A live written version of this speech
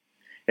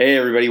Hey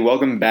everybody,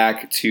 welcome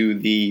back to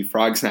the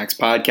Frog Snacks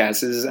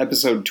podcast. This is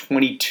episode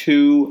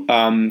 22.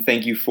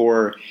 Thank you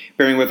for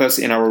bearing with us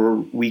in our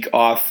week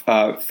off.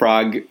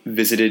 Frog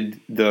visited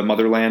the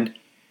motherland.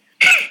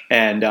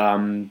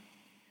 And,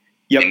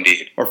 yep,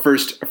 Indeed. our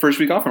first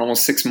week off in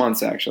almost 6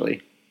 months,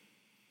 actually.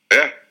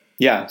 Yeah.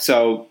 Yeah,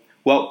 so,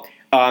 well...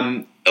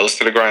 Nose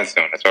to the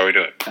grindstone. That's why we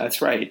do it.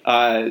 That's right.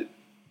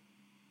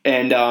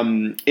 In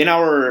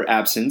our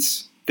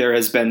absence, there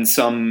has been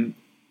some...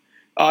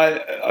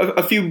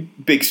 a few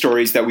big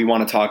stories that we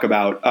want to talk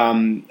about.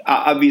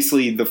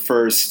 Obviously, the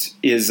first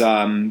is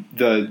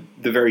the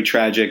very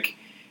tragic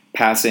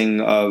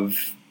passing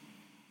of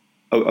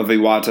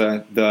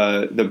Iwata,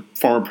 the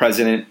former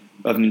president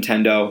of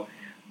Nintendo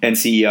and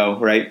CEO,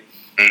 right?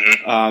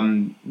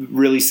 Mm-hmm.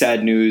 Really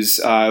sad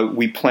news.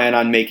 We plan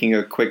on making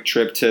a quick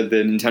trip to the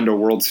Nintendo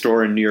World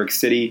Store in New York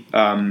City.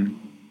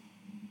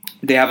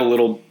 They have a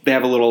little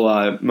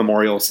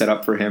memorial set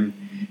up for him.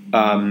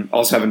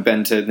 Also haven't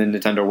been to the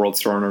Nintendo World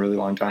Store in a really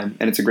long time,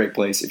 and it's a great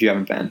place if you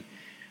haven't been.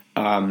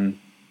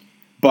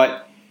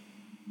 But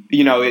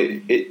you know,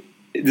 this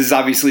is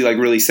obviously like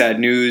really sad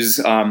news.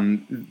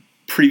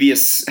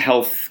 Previous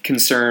health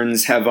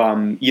concerns have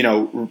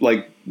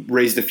like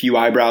raised a few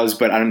eyebrows,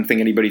 but I don't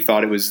think anybody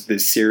thought it was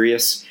this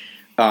serious.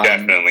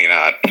 Definitely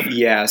not.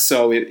 Yeah,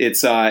 so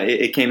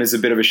it came as a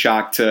bit of a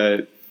shock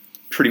to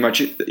pretty much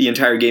the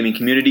entire gaming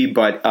community,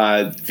 but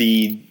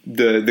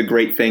the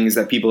great things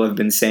that people have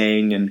been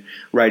saying and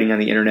writing on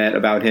the internet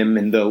about him,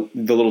 and the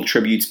little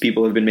tributes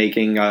people have been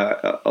making,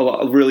 a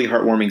really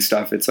heartwarming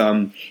stuff.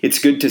 It's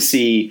good to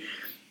see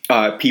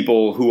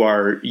people who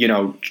are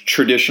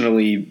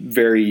traditionally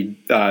very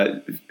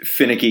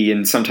finicky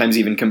and sometimes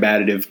even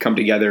combative come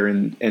together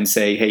and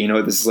say, hey,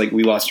 this is like,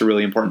 we lost a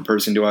really important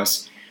person to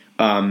us.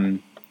 Let's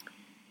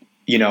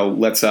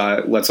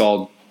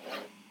all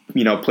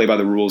play by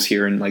the rules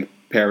here and like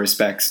pay our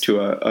respects to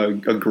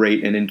a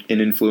great and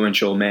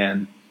influential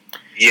man.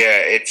 Yeah,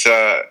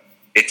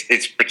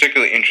 it's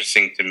particularly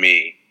interesting to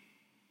me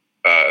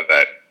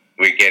that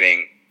we're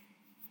getting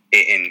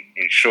in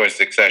short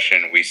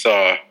succession. We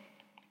saw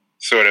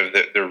sort of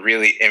the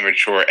really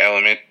immature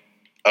element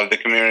of the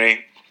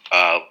community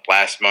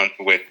last month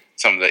with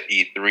some of the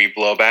E3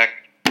 blowback,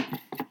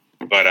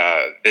 but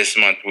this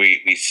month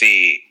we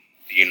see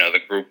the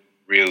group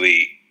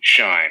really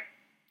shine,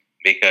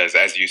 because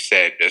as you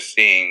said, just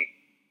seeing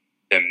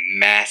the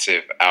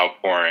massive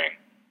outpouring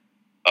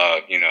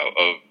of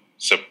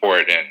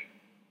support and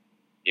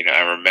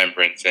and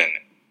remembrance and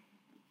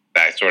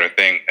that sort of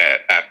thing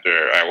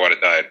after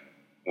Iwata died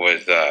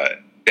was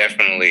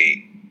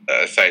definitely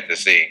a sight to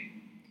see.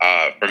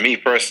 For me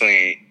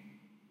personally,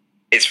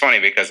 it's funny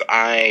because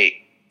I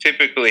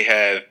typically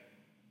have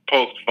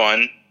poked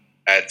fun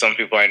at some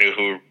people I knew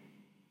who,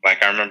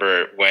 like, I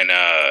remember when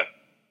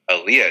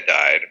Aaliyah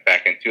died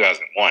back in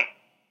 2001.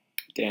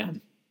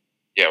 Damn.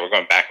 Yeah, we're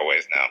going back a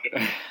ways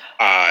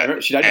now.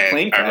 She died in a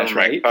plane crash,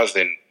 right? My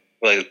cousin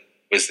was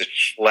just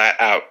flat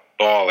out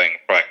bawling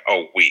for like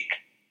a week.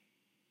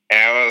 And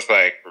I was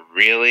like,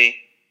 really?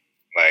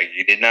 Like,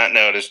 you did not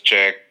know this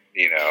chick,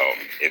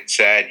 it's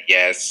sad,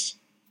 yes,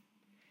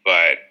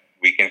 but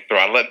we can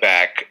throttle it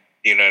back,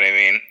 you know what I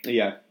mean?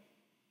 Yeah.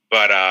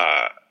 But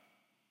I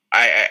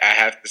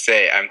have to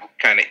say, I'm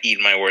kind of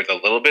eating my words a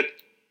little bit,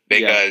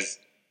 because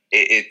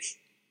it's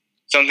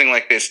something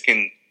like this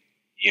can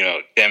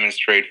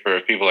demonstrate for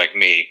people like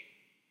me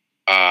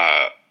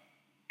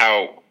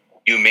how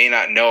you may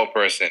not know a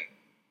person,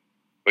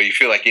 but you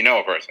feel like you know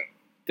a person.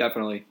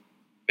 Definitely.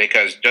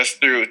 Because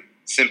just through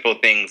simple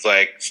things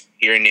like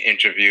hearing the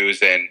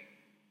interviews, and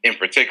in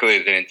particular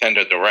the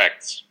Nintendo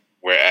Directs,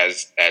 where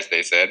as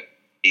they said,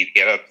 he'd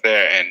get up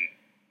there and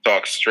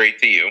talk straight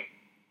to you.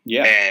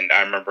 Yeah. And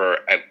I remember,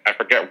 I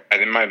forget, I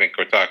think it might have been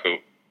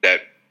Kotaku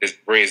that just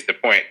raised the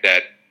point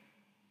that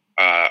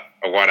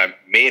Iwata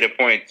made a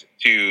point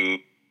to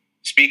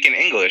speak in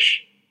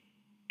English,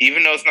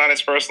 even though it's not his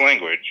first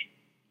language.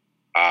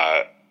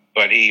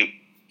 But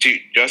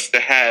to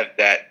have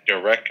that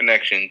direct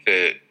connection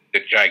to the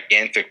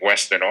gigantic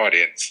Western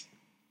audience,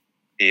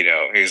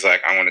 he's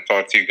like, I want to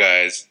talk to you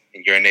guys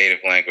in your native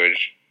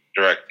language,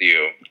 direct to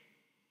you.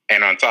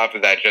 And on top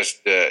of that,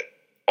 just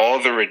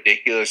all the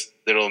ridiculous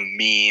little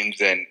memes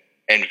and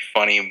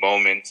funny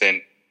moments,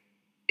 and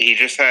he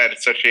just had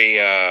such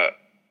a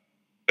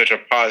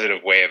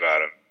positive way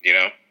about him,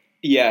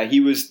 Yeah, he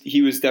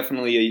was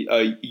definitely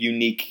a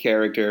unique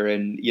character,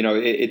 and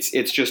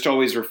it's just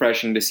always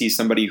refreshing to see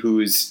somebody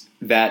who's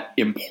that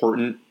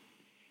important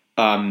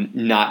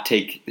not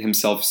take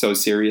himself so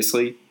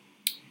seriously.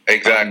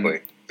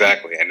 Exactly,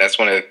 and that's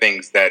one of the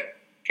things that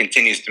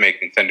continues to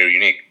make Nintendo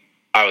unique.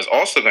 I was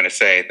also going to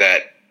say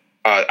that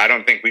I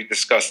don't think we've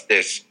discussed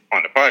this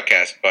on the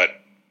podcast, but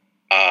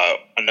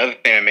another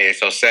thing that made it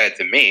so sad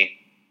to me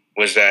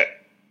was that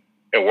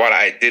what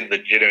I did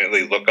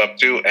legitimately look up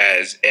to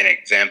as an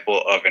example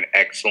of an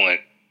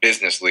excellent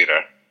business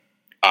leader.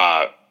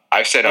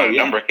 I've said on a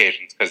number of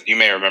occasions, because you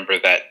may remember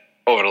that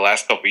over the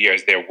last couple of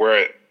years, there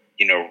were,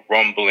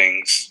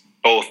 rumblings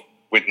both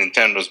with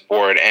Nintendo's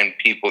board and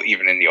people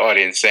even in the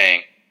audience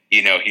saying,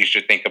 he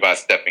should think about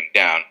stepping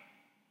down.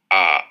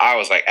 I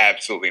was like,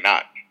 absolutely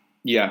not.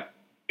 Yeah.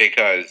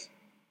 Because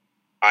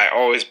I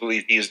always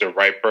believed he was the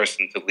right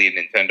person to lead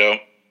Nintendo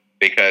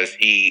because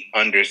he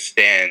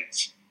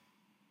understands.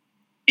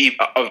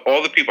 Of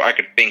all the people I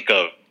could think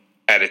of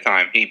at a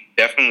time, he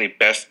definitely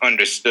best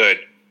understood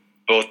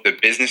both the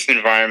business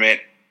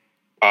environment,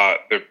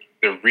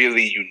 the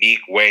really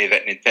unique way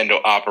that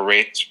Nintendo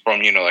operates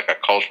from, like a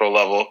cultural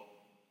level,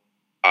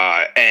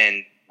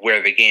 and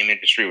where the game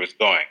industry was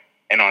going.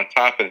 And on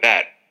top of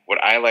that,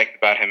 what I liked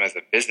about him as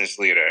a business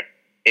leader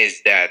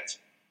is that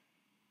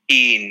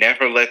he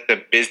never let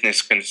the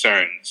business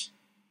concerns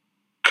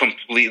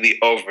completely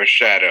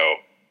overshadow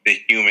the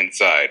human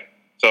side.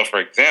 So, for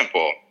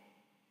example,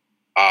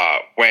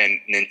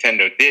 when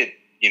Nintendo did,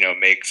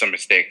 make some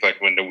mistakes, like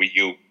when the Wii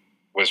U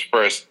was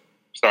first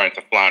starting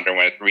to flounder,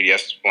 when the 3DS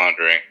was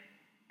floundering,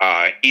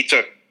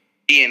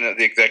 he and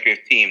the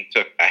executive team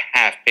took a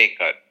half pay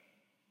cut.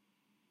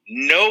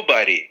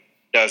 Nobody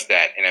does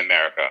that in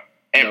America,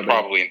 and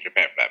probably in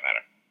Japan for that matter.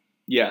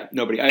 Yeah,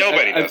 nobody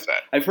does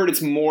that. I've heard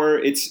it's more.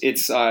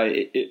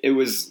 It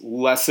was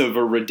less of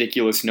a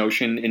ridiculous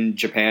notion in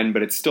Japan,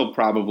 but it's still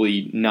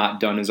probably not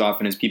done as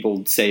often as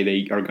people say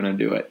they are going to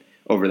do it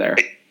over there.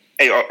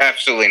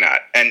 Absolutely not.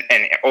 And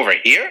over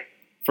here,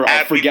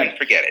 forget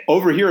it.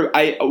 Over here,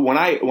 when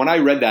I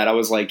read that, I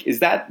was like, is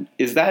that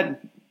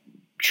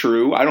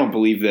true? I don't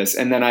believe this.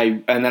 And then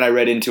I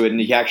read into it, and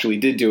he actually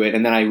did do it.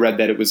 And then I read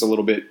that it was a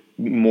little bit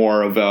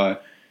more of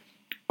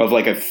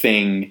like a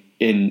thing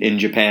in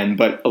Japan,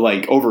 but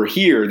like over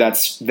here,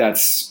 that's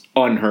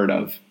unheard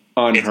of.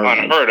 It's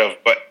unheard of,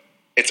 but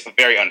it's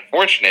very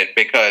unfortunate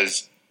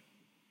because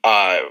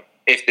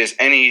if there's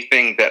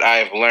anything that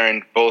I've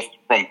learned both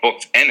from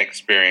books and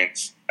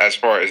experience as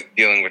far as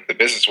dealing with the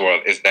business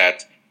world is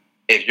that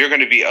if you're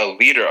going to be a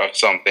leader of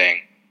something,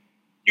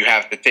 you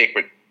have to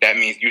that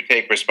means you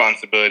take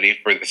responsibility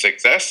for the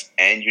success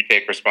and you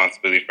take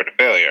responsibility for the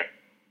failure.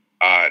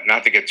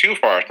 Not to get too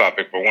far off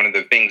topic, but one of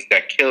the things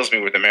that kills me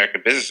with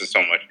American businesses so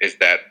much is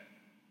that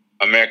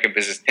American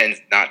business tends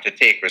not to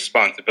take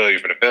responsibility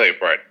for the failure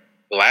part.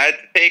 Glad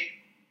to take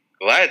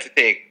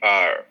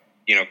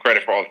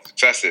credit for all the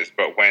successes,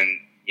 but when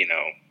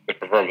the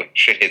proverbial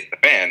shit hits the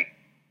fan,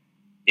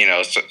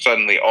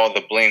 suddenly all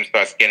the blame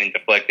starts getting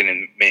deflected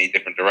in many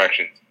different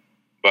directions.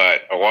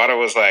 But Iwata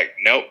was like,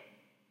 nope,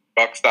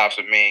 buck stops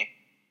with me.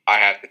 I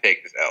have to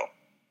take this L.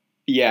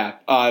 Yeah,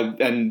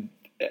 and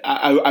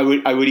I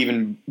would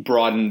even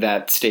broaden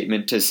that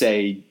statement to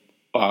say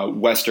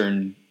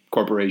Western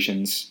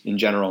corporations in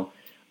general.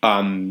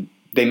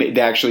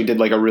 They actually did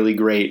like a really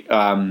great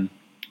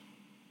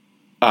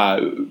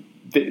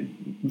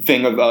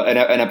thing of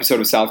an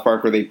episode of South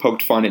Park where they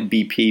poked fun at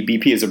BP.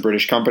 BP is a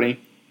British company,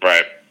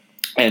 right?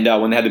 And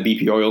when they had the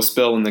BP oil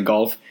spill in the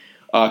Gulf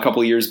a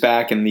couple of years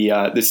back, and the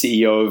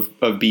CEO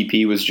of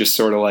BP was just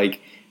sort of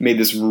like made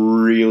this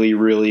really,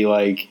 really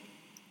like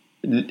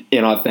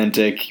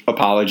inauthentic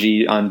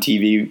apology on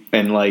TV,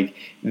 and like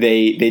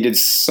they did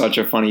such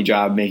a funny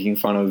job making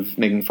fun of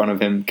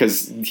him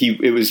because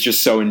it was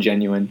just so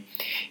ingenuine,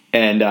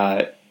 and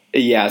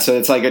so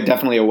it's like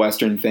definitely a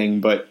Western thing,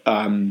 but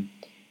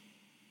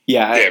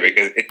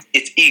because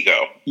it's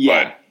ego.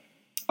 Yeah.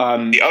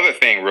 But the other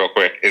thing, real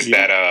quick, is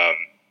that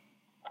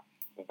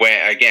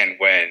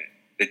when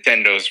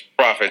Nintendo's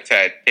profits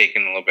had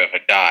taken a little bit of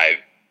a dive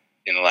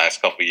in the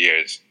last couple of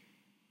years,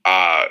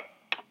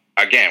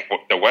 again,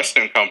 the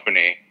Western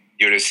company,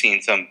 you would have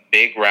seen some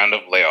big round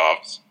of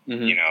layoffs.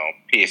 Mm-hmm.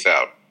 Peace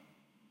out.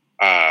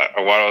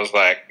 Iwata was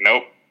like,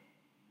 nope.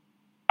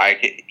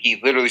 He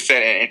literally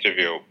said in an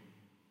interview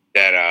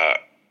that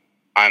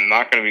I'm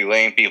not going to be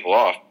laying people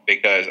off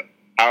because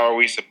how are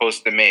we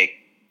supposed to make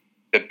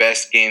the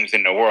best games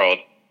in the world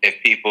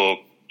if people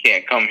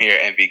can't come here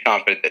and be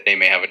confident that they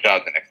may have a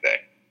job the next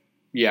day?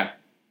 Yeah.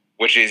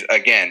 Which is,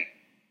 again,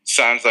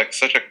 sounds like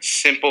such a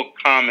simple,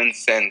 common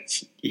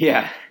sense,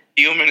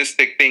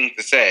 humanistic thing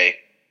to say,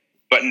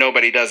 but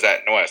nobody does that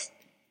in the West.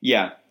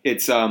 Yeah,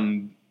 it's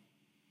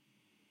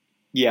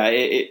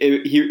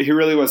he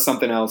really was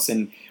something else,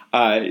 and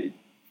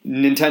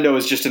Nintendo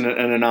is just an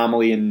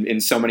anomaly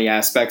in so many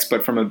aspects,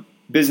 but from a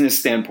business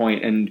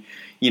standpoint, and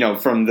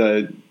from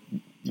the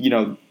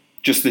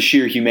just the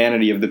sheer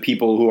humanity of the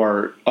people who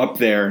are up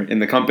there in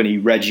the company,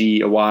 Reggie,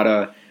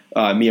 Iwata,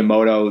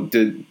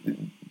 Miyamoto,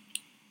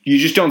 you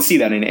just don't see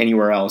that in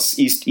anywhere else,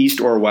 east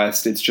or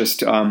west. It's just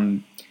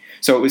so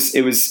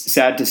it was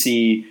sad to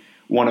see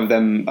one of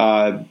them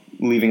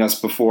leaving us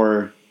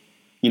before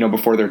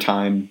their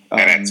time,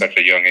 and at such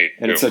a young age.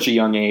 And at such a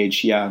young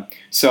age, yeah.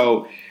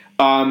 So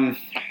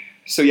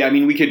yeah, I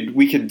mean, we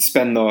could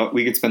spend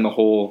the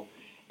whole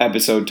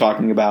episode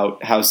talking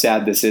about how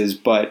sad this is,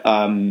 but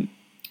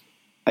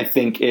I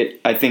think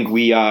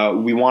we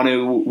want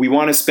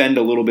to spend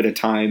a little bit of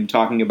time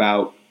talking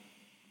about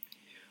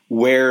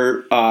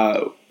where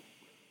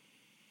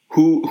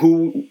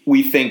who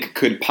we think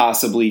could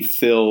possibly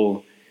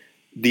fill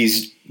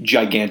these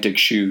gigantic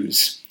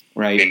shoes,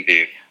 right?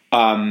 Indeed.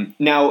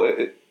 Now,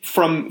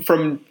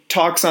 from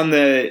talks on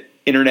the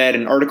internet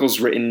and articles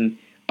written,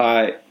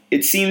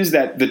 it seems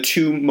that the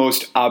two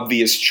most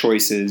obvious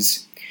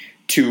choices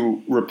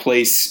to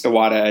replace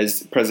Iwata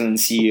as president and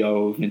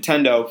CEO of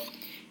Nintendo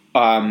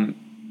are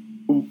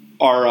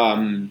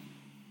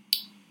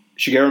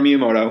Shigeru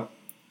Miyamoto,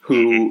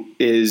 who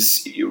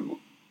is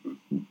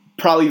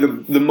probably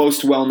the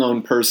most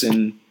well-known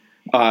person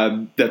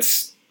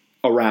that's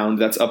around,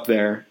 that's up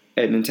there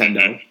at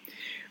Nintendo.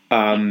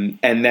 And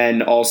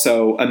then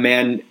also a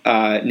man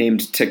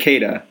named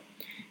Takeda.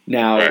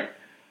 Now, right.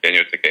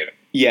 Daniel Takeda.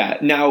 Yeah.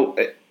 Now,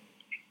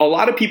 a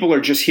lot of people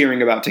are just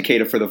hearing about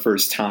Takeda for the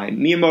first time.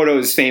 Miyamoto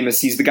is famous.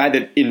 He's the guy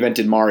that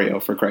invented Mario,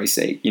 for Christ's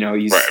sake.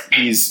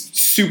 He's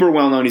super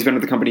well known. He's been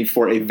with the company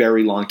for a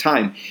very long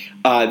time.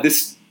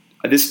 This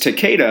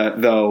Takeda,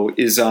 though,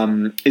 is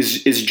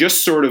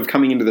just sort of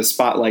coming into the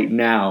spotlight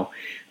now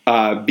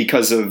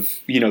because of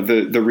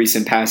the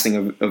recent passing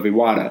of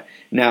Iwata.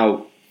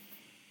 Now,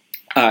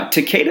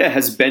 Takeda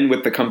has been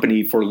with the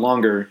company for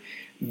longer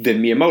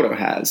than Miyamoto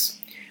has.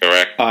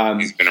 Correct.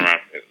 He's been around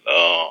for a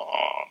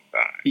long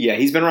time. Yeah,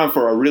 he's been around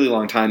for a really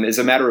long time. As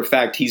a matter of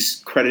fact,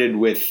 he's credited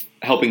with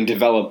helping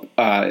develop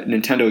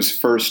Nintendo's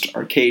first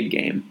arcade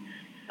game.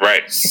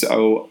 Right.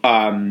 So,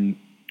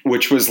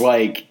 which was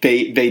like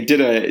they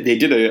did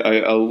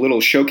a little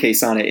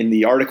showcase on it in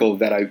the article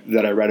that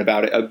I read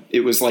about it.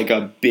 It was like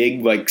a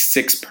big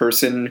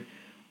 6-person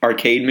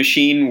arcade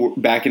machine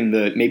back in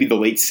maybe the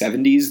late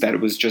 70s. That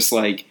it was just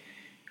like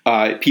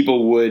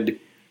people would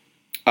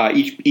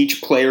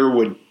each player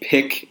would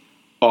pick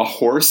a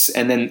horse,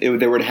 and then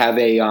they would have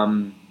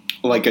a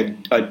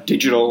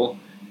digital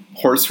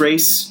horse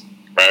race,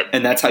 right.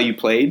 And that's how you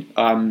played.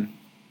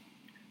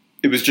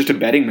 It was just a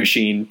betting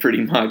machine,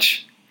 pretty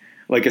much.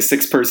 Like a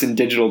 6-person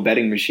digital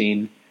betting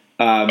machine.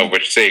 Of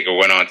which Sega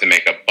went on to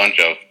make a bunch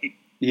of.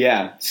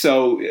 Yeah.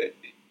 So,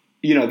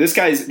 this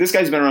guy's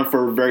been around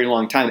for a very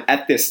long time.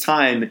 At this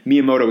time,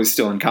 Miyamoto is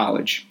still in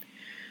college.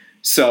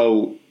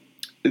 So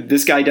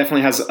this guy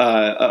definitely has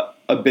a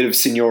bit of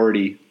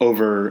seniority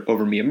over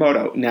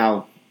Miyamoto.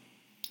 Now,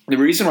 the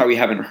reason why we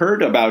haven't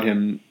heard about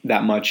him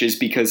that much is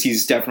because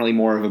he's definitely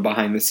more of a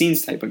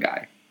behind-the-scenes type of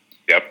guy.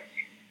 Yep.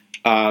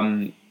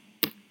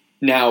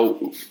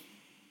 Now,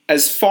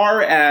 as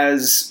far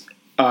as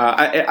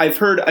I've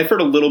heard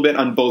a little bit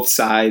on both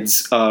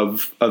sides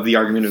of the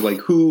argument of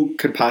who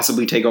could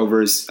possibly take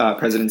over as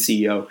president and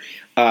CEO.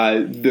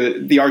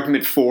 The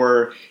argument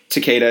for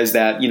Takeda is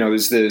that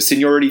is the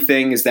seniority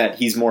thing, is that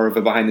he's more of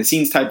a behind the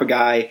scenes type of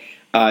guy,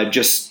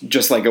 just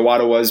like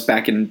Iwata was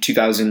back in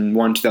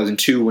 2001,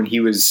 2002 when he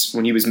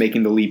was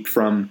making the leap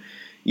from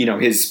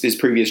his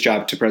previous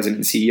job to president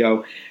and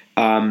CEO.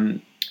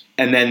 And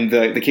then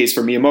the case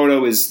for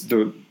Miyamoto is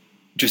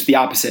just the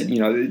opposite,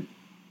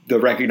 the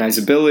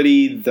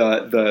recognizability,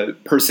 the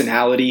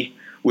personality,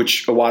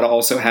 which Iwata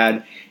also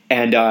had.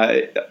 And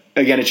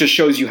again, it just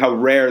shows you how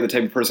rare the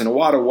type of person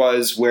Iwata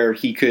was, where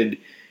he could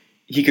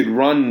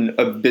run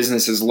a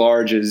business as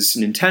large as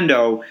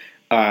Nintendo,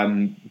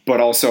 but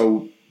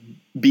also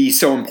be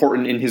so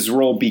important in his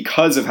role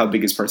because of how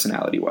big his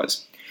personality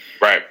was.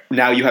 Right.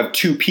 Now you have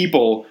two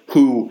people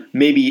who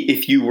maybe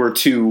if you were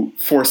to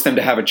force them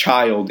to have a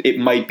child, it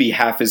might be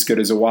half as good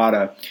as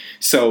Iwata.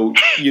 So,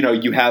 you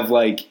have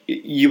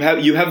you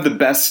have the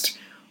best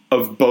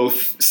of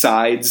both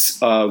sides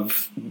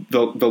of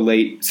the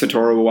late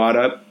Satoru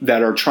Iwata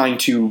that are trying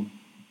to,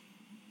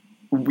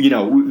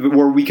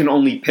 where we can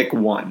only pick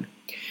one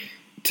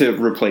to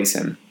replace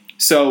him.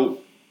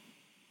 So,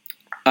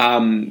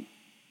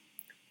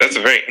 that's a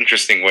very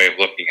interesting way of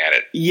looking at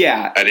it.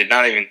 Yeah. I did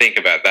not even think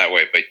about it that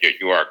way, but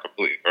you are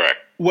completely correct.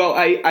 Well,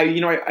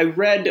 I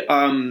read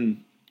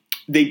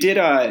they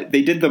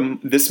did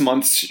this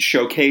month's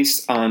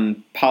showcase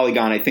on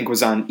Polygon. I think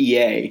was on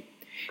EA,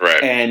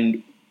 right?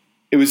 And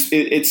it's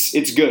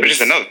good. Which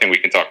is another thing we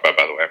can talk about,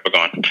 by the way. But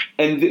go on.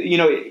 And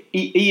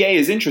EA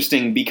is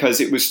interesting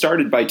because it was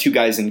started by two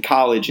guys in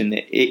college in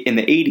the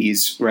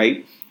 80s,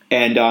 right?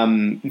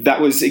 And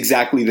that was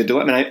exactly the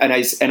dilemma.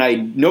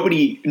 And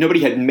nobody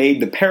had made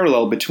the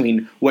parallel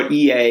between what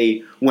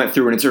EA went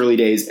through in its early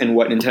days and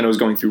what Nintendo is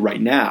going through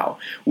right now,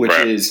 which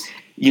right. is,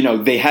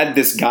 they had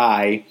this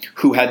guy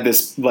who had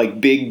this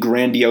big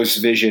grandiose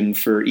vision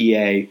for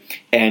EA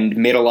and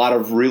made a lot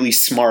of really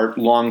smart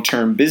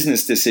long-term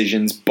business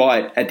decisions,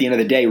 but at the end of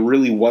the day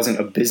really wasn't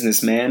a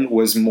businessman,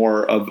 was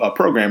more of a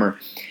programmer.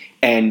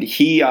 And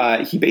he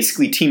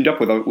basically teamed up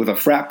with a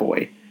frat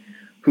boy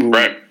who,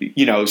 right.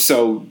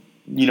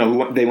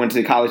 They went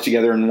to college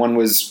together, and one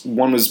was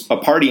a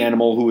party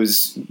animal who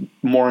was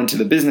more into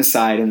the business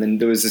side, and then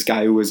there was this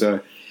guy who was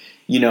a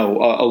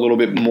little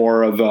bit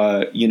more of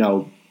a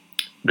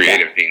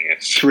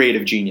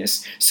creative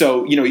genius.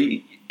 So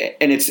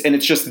and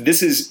it's just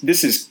this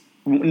is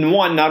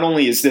one. Not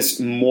only is this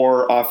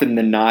more often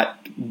than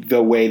not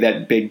the way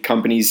that big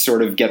companies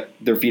sort of get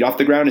their feet off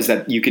the ground, is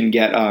that you can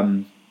get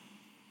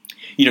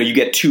you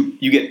get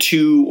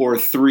two or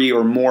three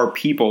or more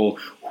people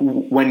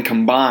who, when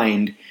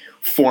combined,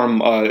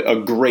 form a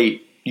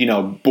great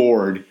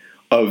board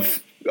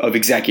of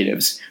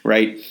executives,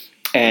 right?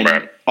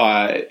 And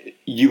right.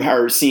 You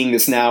are seeing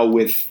this now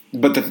with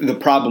but the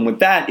problem with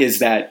that is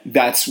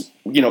that's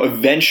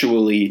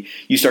eventually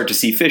you start to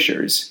see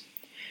fissures.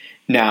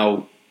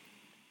 Now,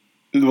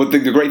 what the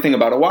great thing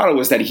about Iwata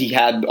was that he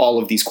had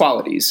all of these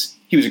qualities.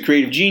 He was a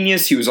creative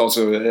genius. He was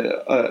also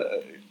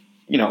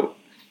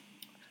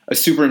a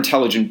super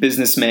intelligent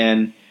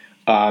businessman.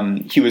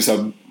 He was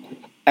an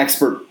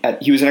expert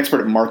at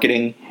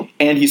marketing,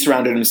 and he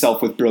surrounded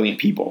himself with brilliant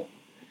people.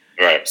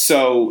 Right.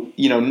 So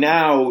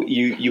now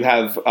you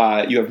have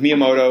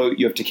Miyamoto,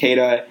 you have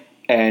Takeda,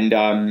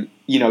 and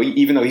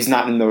even though he's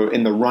not in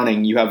the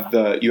running, you have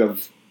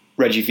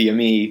Reggie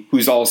Fils-Aimé,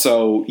 who's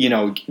also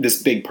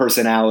this big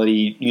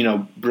personality,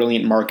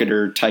 brilliant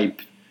marketer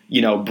type,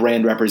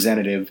 brand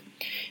representative,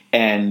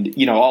 and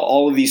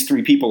all of these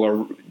three people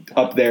are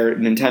up there at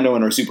Nintendo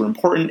and are super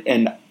important.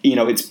 And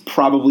it's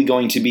probably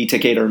going to be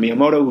Takeda or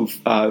Miyamoto who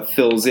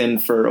fills in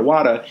for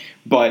Iwata,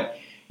 but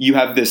you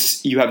have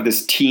this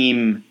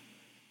team.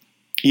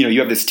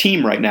 You have this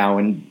team right now,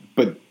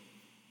 but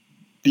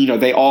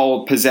they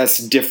all possess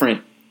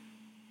different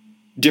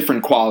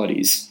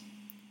qualities.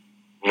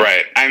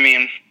 Right. I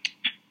mean,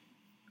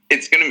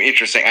 it's going to be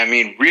interesting. I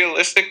mean,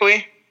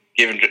 realistically,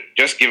 given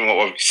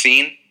what we've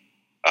seen,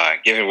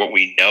 given what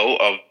we know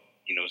of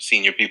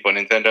senior people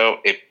in Nintendo,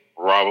 it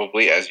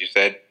probably, as you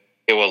said,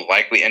 it will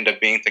likely end up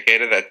being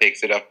Takeda that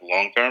takes it up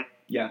long term.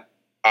 Yeah.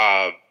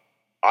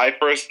 I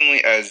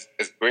personally, as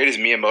great as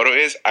Miyamoto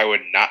is, I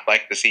would not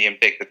like to see him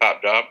take the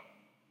top job.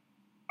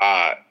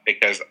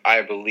 Because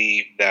I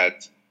believe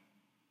that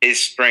his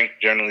strength,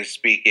 generally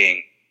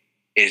speaking,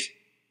 is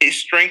his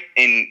strength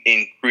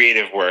in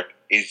creative work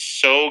is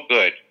so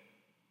good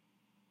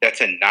that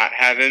to not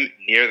have him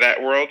near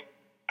that world,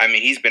 I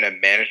mean, he's been a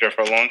manager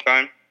for a long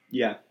time.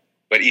 Yeah.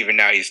 But even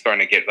now he's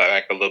starting to get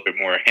like a little bit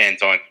more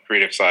hands-on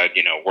creative side,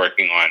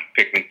 working on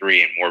Pikmin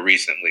 3 and more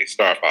recently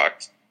Star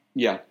Fox.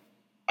 Yeah.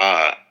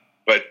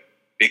 But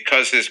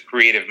because his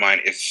creative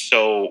mind is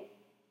so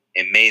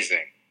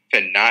amazing,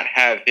 to not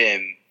have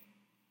him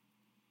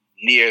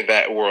near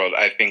that world,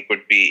 I think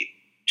would be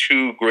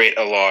too great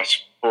a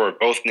loss for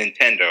both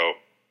Nintendo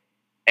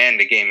and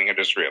the gaming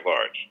industry at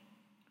large.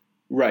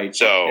 Right.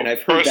 So, and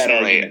I've heard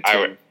personally,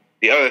 that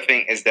the other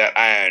thing is that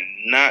I am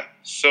not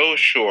so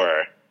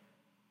sure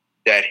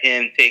that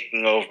him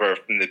taking over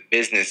from the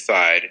business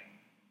side,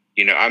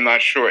 I'm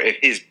not sure if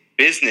his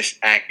business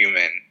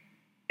acumen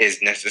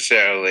is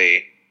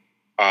necessarily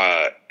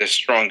the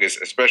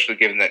strongest, especially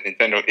given that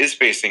Nintendo is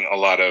facing a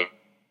lot of,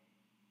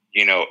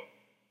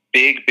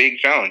 big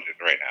challenges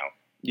right now.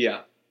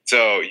 Yeah.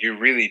 So you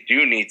really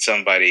do need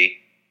somebody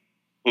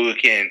who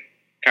can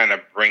kind of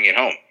bring it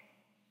home.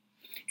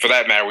 For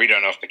that matter, we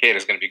don't know if Takeda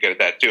is going to be good at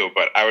that too,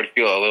 but I would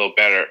feel a little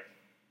better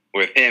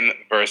with him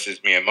versus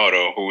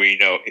Miyamoto, who we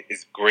know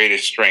his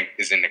greatest strength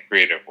is in the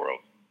creative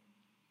world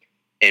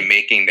and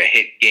making the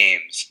hit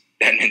games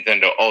that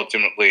Nintendo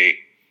ultimately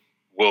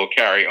will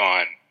carry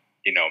on,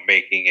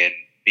 making and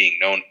being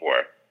known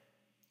for.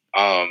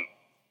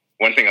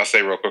 One thing I'll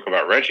say real quick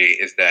about Reggie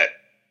is that,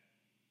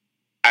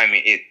 I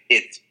mean,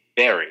 it's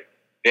very,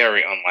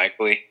 very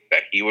unlikely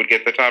that he would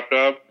get the top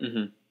job,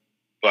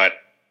 but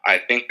I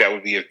think that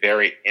would be a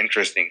very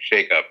interesting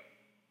shakeup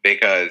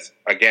because,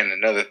 again,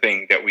 another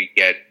thing that we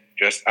get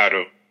just out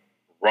of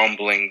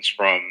rumblings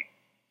from,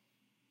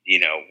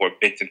 what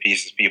bits and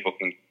pieces people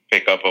can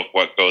pick up of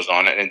what goes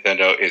on at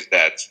Nintendo is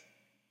that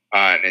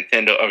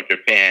Nintendo of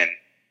Japan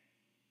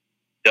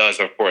does,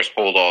 of course,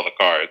 hold all the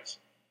cards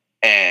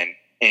and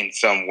in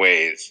some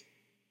ways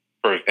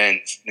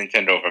prevents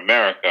Nintendo of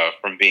America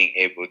from being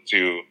able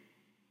to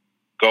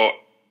go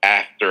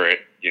after it,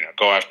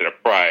 go after the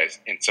prize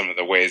in some of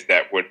the ways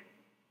that would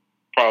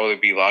probably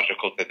be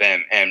logical to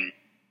them and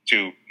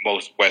to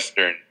most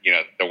Western,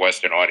 the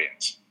Western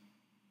audience.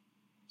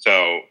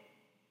 So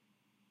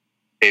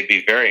it'd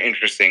be very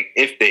interesting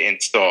if they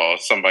install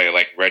somebody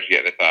like Reggie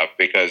at the top,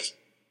 because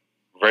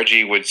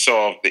Reggie would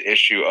solve the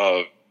issue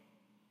of,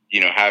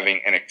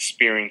 having an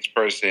experienced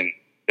person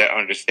that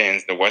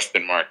understands the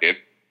Western market,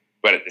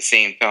 but at the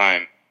same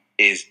time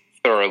is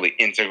thoroughly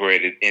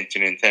integrated into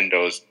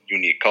Nintendo's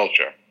unique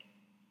culture.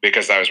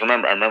 Because I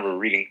remember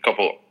reading a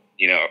couple,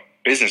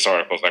 business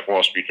articles like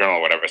Wall Street Journal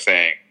or whatever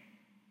saying,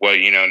 well,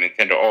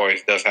 Nintendo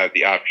always does have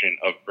the option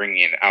of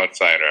bringing an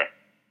outsider,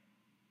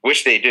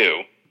 which they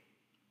do,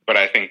 but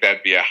I think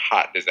that'd be a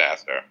hot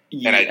disaster.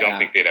 Yeah. And I don't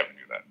think they'd ever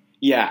do that.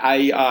 Yeah,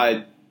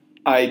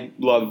 I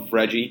love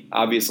Reggie,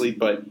 obviously,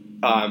 but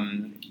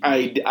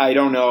I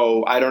don't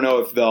know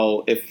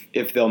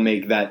if they'll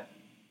make that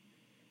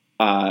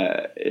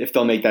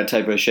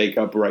type of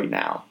shakeup right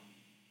now.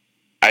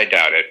 I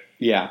doubt it.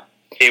 Yeah.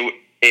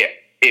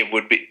 It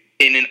would be,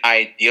 in an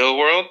ideal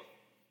world,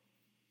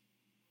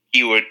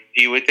 he would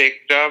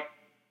take the job,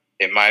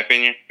 in my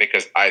opinion,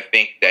 because I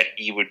think that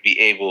he would be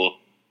able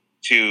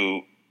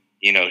to,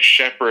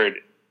 shepherd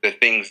the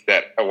things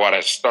that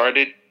Iwata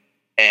started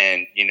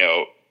and,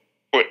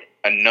 put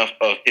enough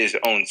of his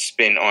own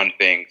spin on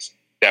things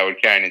that would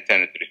carry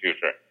Nintendo to the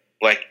future.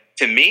 Like,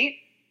 to me,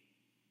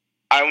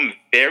 I'm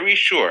very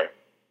sure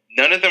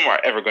none of them are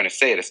ever going to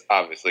say this,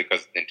 obviously,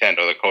 because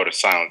Nintendo, the code of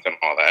silence and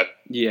all that.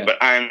 Yeah. But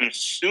I'm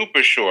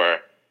super sure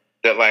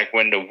that, like,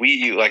 when the Wii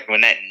U, like,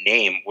 when that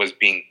name was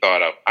being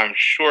thought of, I'm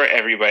sure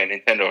everybody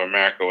at Nintendo of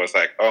America was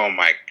like, oh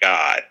my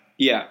God.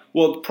 Yeah.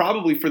 Well,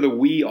 probably for the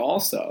Wii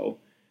also.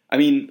 I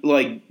mean,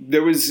 like,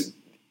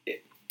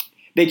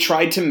 they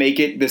tried to make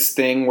it this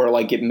thing where,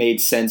 like, it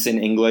made sense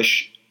in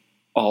English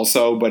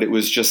also, but it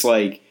was just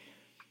like,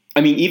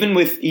 I mean, even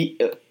with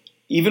the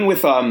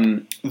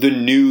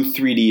new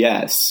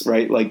 3DS,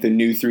 right? Like the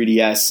new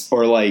 3DS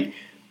or like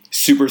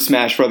Super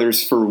Smash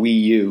Brothers for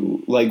Wii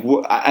U. Like,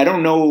 I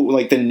don't know,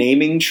 like the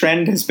naming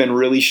trend has been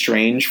really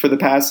strange for the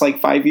past like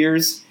 5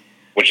 years.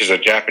 Which is a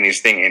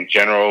Japanese thing in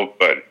general,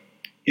 but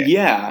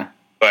yeah.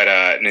 But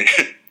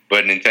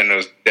but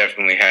Nintendo's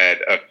definitely had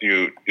a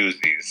few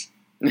doozies.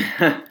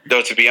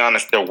 Though to be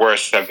honest, the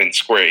worst have been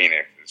Square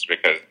Enix's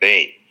because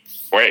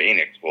Square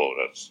Enix will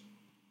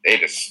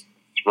just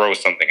throw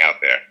something out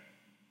there.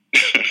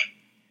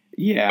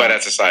 Yeah. But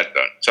that's a side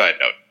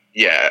note.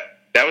 Yeah,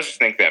 that was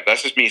just an example.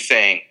 That's just me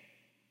saying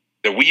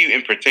the Wii U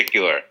in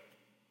particular.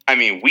 I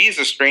mean, Wii is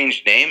a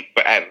strange name,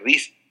 but at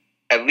least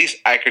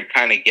I could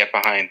kind of get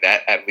behind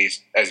that. At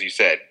least, as you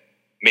said,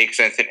 make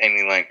sense in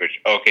any language.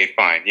 Okay,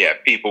 fine. Yeah,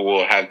 people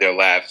will have their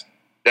laughs.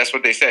 That's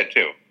what they said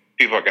too.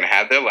 People are going to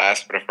have their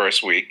laughs for the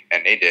first week,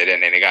 and they did,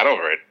 and then they got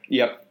over it.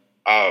 Yep.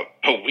 But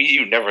Wii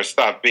U never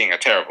stopped being a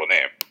terrible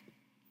name.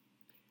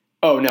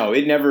 Oh no,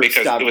 it never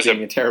stopped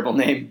being a terrible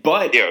name.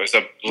 But yeah, it was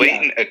a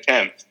blatant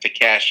attempt to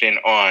cash in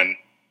on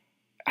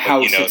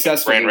how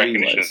successful the brand the Wii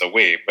recognition was. of the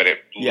Wii, but it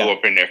blew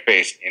up in their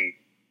face in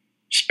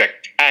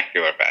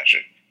spectacular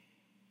fashion.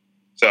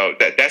 So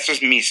that's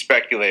just me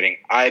speculating.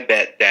 I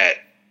bet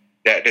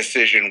that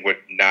decision would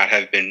not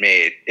have been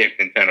made if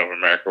Nintendo of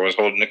America was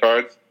holding the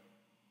cards.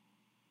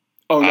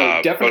 Oh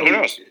no, definitely. But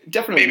who knows?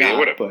 Definitely Maybe not. They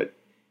would have. But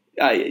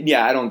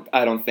yeah, I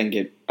don't think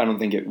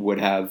it would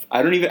have.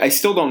 I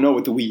still don't know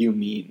what the Wii U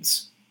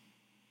means.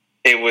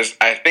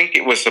 I think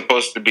it was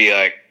supposed to be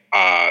like,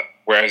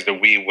 whereas the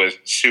Wii was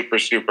super,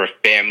 super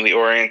family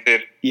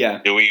oriented.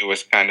 Yeah. The Wii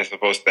was kind of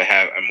supposed to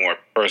have a more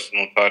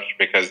personal touch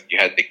because you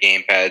had the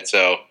gamepad,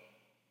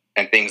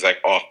 and things like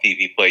off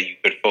TV play, you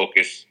could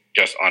focus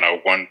just on a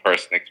one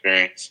person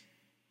experience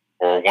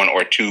or one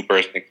or two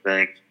person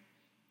experience.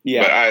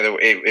 Yeah. But either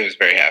way, it was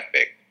very half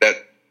baked. That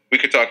we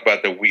could talk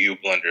about the Wii U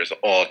blunders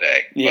all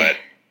day. Yeah.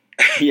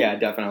 But yeah,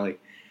 definitely.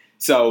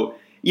 So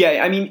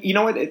yeah, I mean, you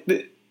know what?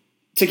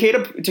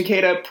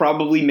 Takeda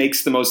probably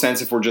makes the most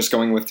sense if we're just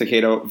going with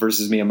Takeda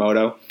versus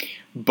Miyamoto.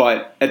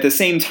 But at the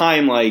same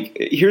time, like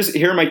here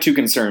are my two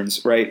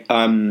concerns, right?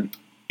 In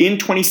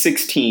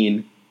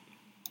 2016,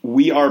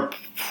 we are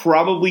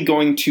probably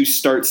going to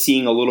start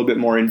seeing a little bit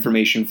more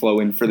information flow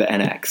in for the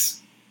NX,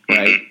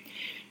 right?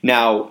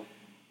 Now,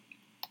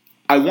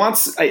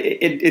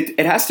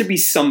 it has to be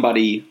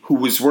somebody who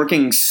was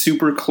working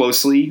super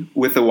closely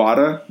with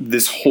Iwata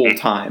this whole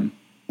time,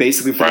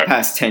 basically for the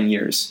past 10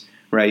 years,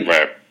 right?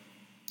 Right.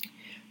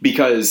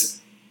 Because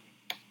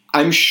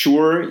I'm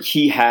sure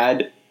he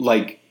had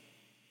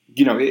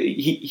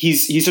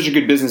he's such a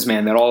good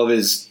businessman that all of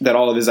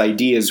his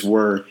ideas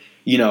were,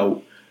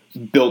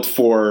 built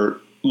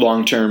for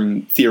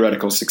long-term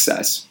theoretical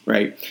success,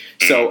 right?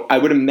 So I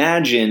would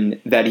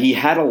imagine that he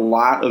had a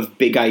lot of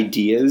big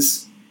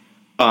ideas,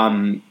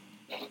 for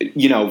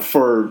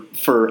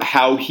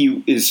how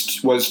he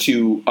was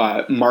to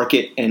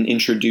market and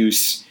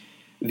introduce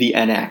the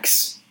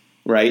NX,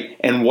 right?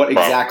 And what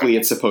exactly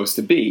it's supposed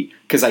to be.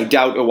 Because I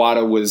doubt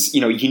Iwata was,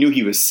 he knew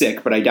he was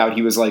sick, but I doubt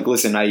he was like,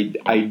 listen, I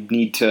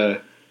need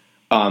to,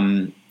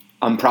 I'm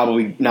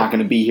probably not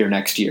going to be here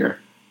next year,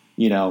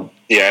 Yeah,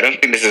 I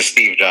don't think this is a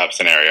Steve Jobs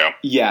scenario.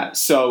 Yeah,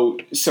 so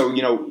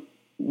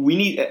we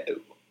need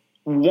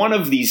one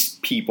of these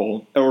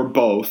people, or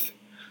both,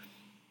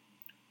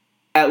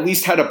 at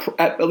least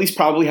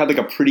probably had like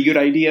a pretty good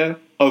idea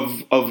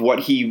of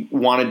what he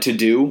wanted to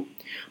do,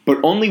 but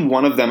only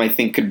one of them I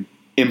think could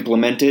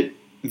implement it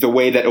the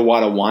way that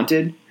Iwata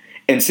wanted.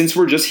 And since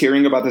we're just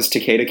hearing about this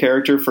Takeda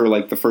character for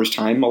like the first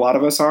time, a lot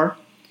of us are.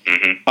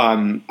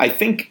 Mm-hmm. I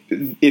think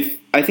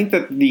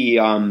that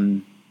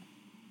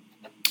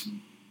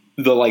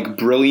the like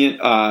brilliant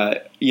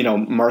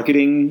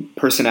marketing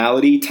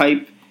personality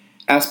type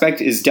aspect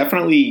is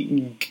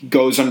definitely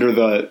goes under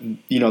the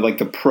like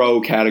the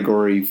pro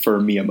category for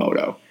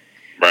Miyamoto.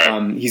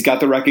 Right. He's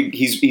got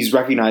he's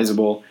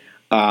recognizable.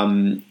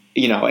 And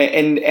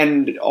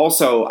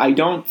also I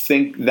don't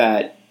think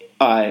that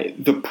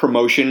the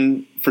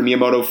promotion for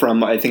Miyamoto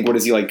from, I think, what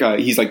is he like?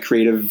 He's like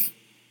creative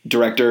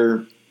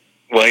director.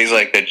 Well, he's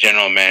like the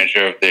general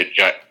manager of their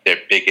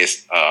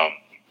biggest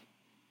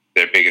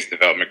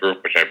development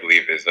group, which I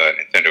believe is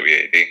Nintendo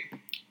EAD.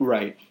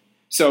 Right.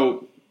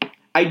 So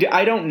I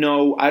don't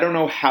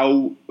know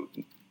how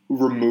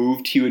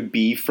removed he would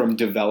be from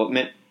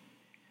development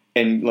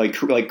and like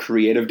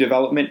creative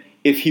development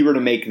if he were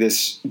to make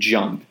this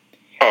jump.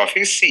 Oh, if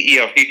he's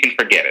CEO, he can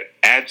forget it.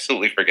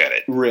 Absolutely forget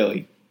it.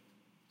 Really?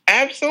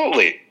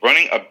 Absolutely.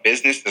 Running a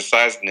business the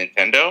size of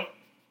Nintendo?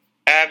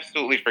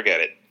 Absolutely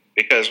forget it.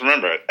 Because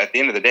remember, at the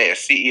end of the day, a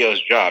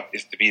CEO's job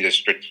is to be the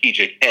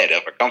strategic head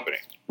of a company.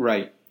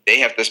 Right. They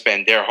have to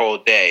spend their whole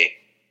day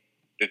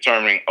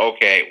determining,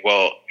 okay,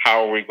 well,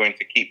 how are we going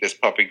to keep this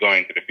puppy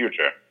going to the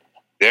future?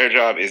 Their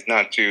job is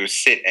not to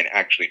sit and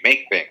actually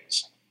make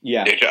things.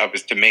 Yeah. Their job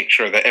is to make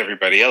sure that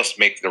everybody else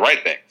makes the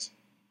right things.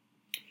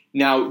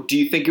 Now, do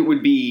you think it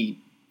would be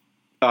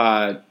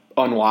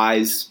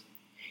unwise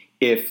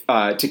if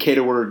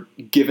Takeda were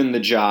given the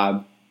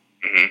job,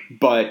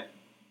 but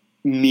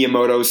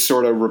Miyamoto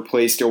sort of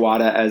replaced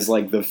Iwata as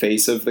like the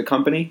face of the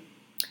company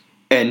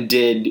and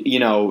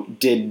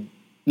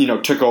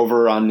took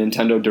over on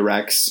Nintendo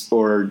Directs,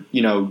 or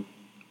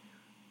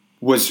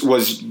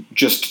was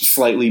just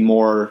slightly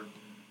more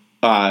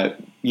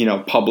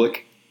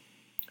public?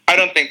 I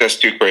don't think that's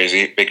too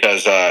crazy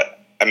because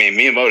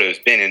Miyamoto's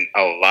been in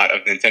a lot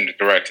of Nintendo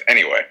Directs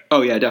anyway.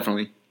 Oh yeah,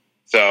 definitely.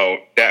 So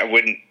that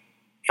wouldn't,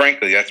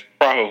 frankly, that's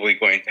probably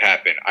going to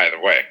happen either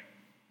way.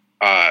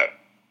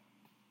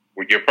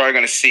 You're probably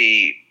going to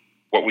see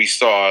what we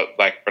saw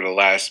like for the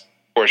last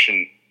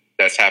portion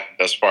that's happened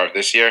thus far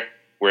this year,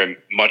 where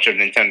much of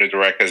Nintendo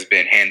Direct has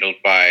been handled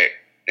by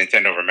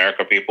Nintendo of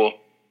America people.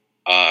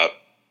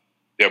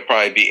 There'll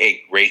probably be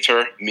a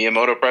greater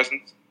Miyamoto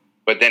presence.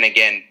 But then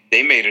again,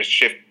 they made us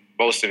shift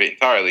most of it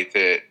entirely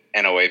to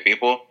NOA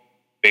people,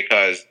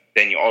 because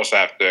then you also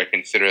have to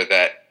consider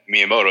that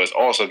Miyamoto is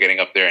also getting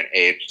up there in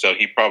age, so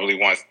he probably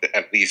wants to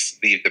at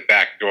least leave the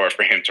back door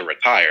for him to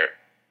retire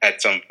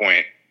at some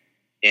point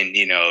in,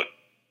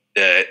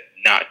 the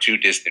not too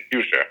distant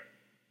future.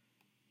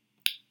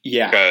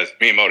 Yeah. Because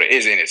Miyamoto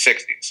is in his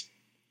 60s.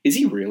 Is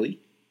he really?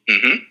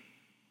 Mm-hmm.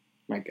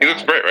 My God. He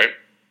looks great, right?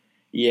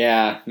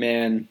 Yeah,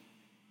 man.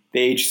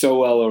 They age so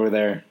well over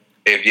there.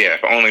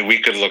 If only we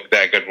could look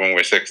that good when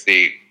we're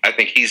 60. I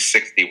think he's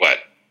 60, what?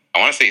 I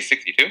want to say he's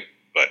 62,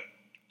 but...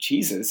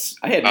 Jesus.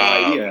 I had no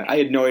idea. I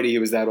had no idea he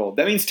was that old.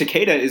 That means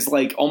Takeda is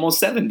like almost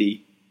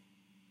 70.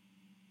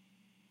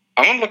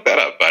 I'm going to look that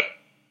up, but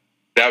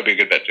that would be a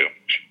good bet too.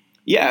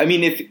 Yeah, I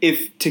mean,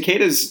 if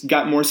Takeda's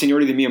got more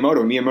seniority than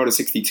Miyamoto's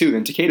 62,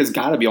 then Takeda's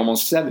got to be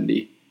almost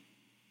 70.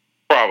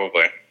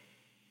 Probably.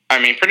 I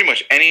mean, pretty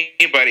much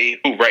anybody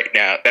who right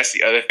now, that's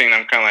the other thing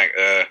I'm kind of like,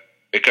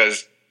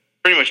 because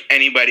pretty much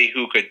anybody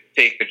who could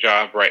take the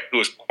job, right, who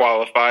is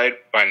qualified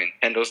by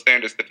Nintendo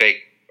standards to take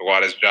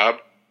Iwata's job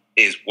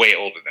is way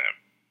older than him.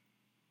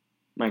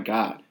 My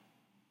God.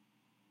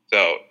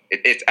 So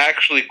it's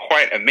actually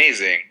quite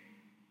amazing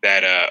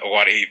that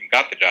Iwata even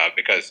got the job,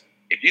 because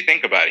if you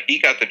think about it, he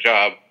got the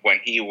job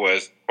when he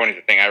was, according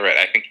to the thing I read,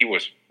 I think he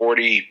was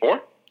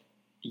 44?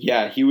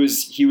 Yeah, he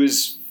was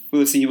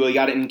let's see, well, he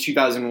got it in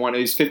 2001.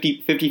 He was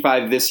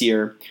 55 this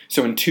year.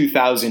 So in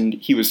 2000,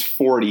 he was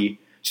 40.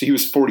 So he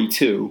was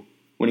 42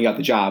 when he got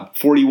the job.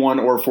 41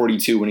 or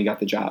 42 when he got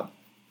the job.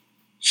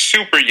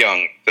 Super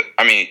young.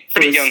 I mean,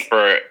 pretty young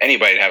for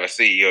anybody to have a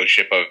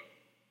CEO-ship of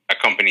a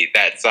company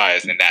that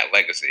size and that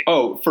legacy.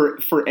 Oh,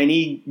 for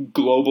any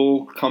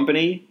global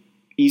company,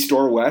 East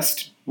or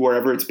West,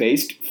 wherever it's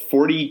based,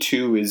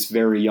 42 is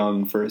very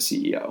young for a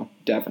CEO,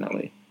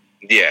 definitely.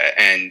 Yeah,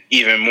 and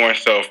even more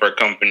so for a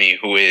company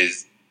who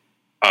is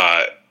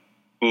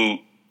who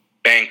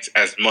banks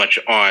as much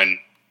on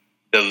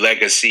the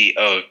legacy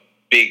of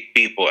big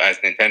people as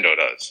Nintendo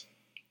does.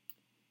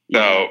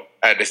 So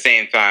at the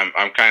same time,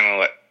 I'm kind of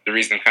like, the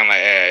reason I'm kind of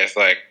like, it's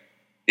like,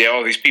 yeah,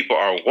 all these people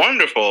are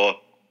wonderful,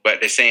 but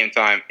at the same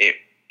time, it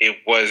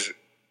was,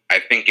 I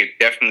think it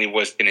definitely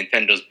was to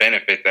Nintendo's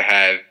benefit to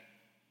have,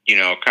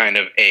 kind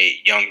of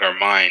a younger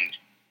mind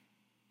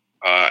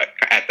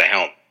at the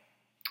helm.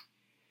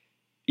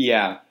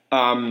 Yeah.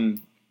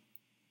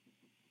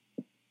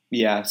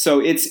 Yeah. So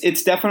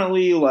it's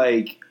definitely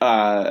like,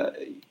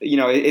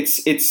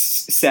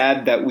 it's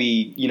sad that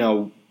we,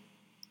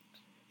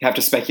 have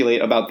to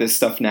speculate about this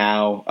stuff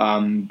now.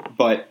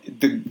 But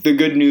the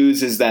good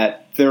news is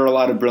that there are a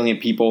lot of brilliant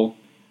people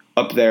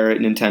up there at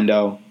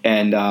Nintendo,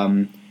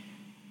 and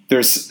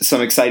there's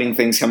some exciting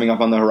things coming up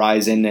on the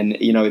horizon. And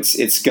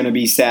it's going to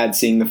be sad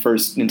seeing the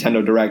first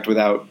Nintendo Direct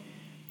without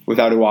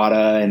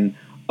Iwata, and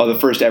the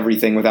first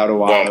everything without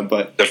Iwata. Well,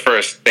 but the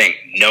first thing,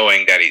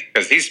 knowing that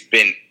because he's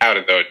been out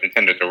of the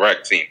Nintendo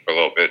Direct scene for a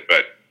little bit,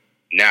 but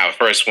now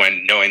first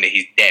one, knowing that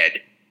he's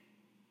dead.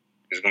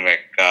 It's going to be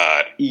like,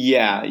 God.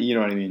 Yeah, you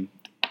know what I mean.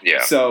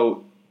 Yeah.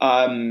 So,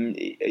 no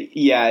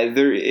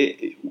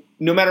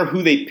matter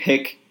who they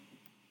pick,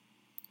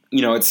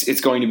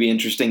 it's going to be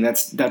interesting.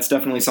 That's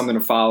definitely something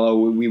to follow.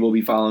 We will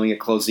be following it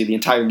closely. The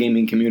entire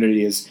gaming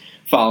community is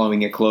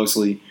following it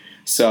closely.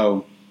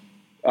 So,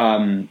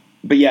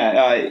 but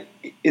yeah,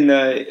 in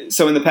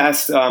the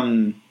past,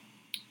 around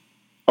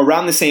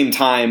the same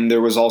time,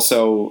 there was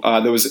also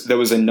there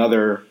was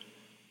another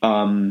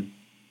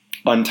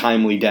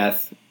untimely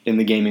death in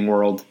the gaming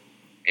world.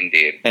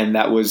 Indeed. And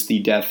that was the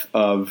death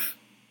of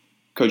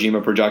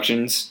Kojima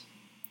Productions.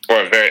 Or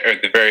at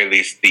the very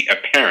least, the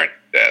apparent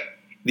death.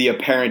 The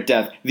apparent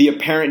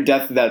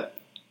death that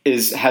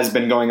has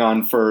been going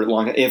on for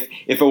long. If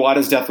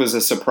Iwata's death was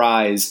a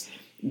surprise,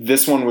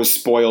 this one was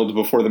spoiled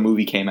before the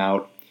movie came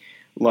out.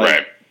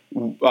 Right.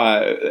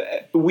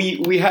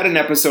 we had an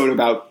episode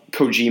about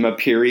Kojima,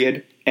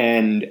 period,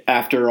 and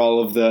after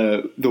all of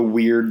the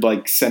weird,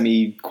 like,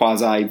 semi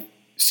quasi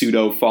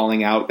pseudo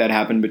falling out that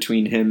happened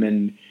between him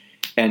and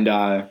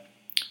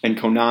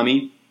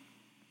Konami,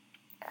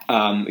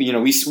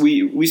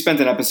 we spent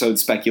an episode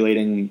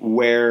speculating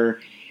where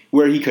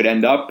he could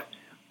end up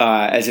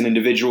as an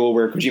individual,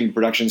 where Kojima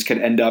Productions could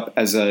end up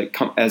as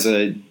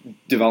a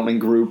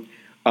development group,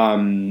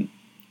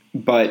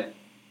 but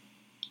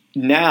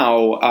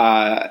now,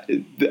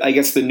 I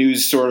guess the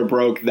news sort of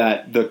broke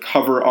that the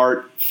cover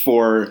art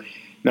for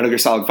Metal Gear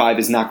Solid 5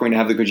 is not going to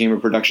have the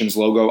Kojima Productions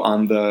logo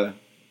on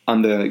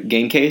the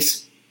game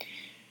case,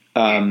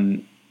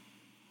 and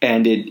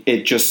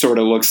it just sort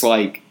of looks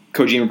like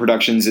Kojima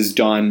Productions is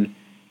done.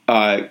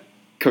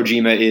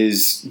 Kojima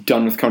is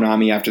done with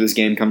Konami after this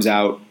game comes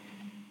out,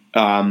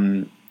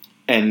 and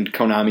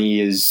Konami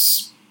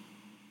is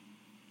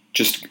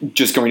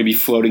just going to be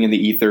floating in the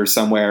ether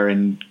somewhere,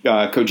 and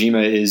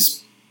Kojima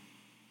is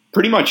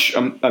pretty much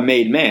a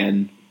made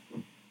man.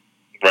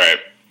 Right.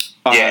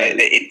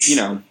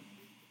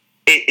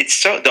 It's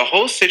so, the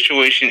whole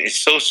situation is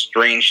so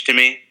strange to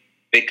me,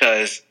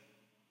 because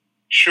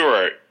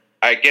sure,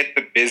 I get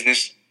the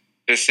business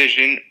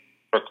decision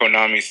for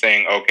Konami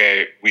saying,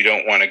 okay, we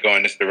don't want to go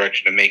in this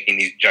direction of making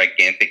these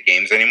gigantic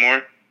games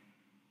anymore.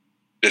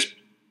 There's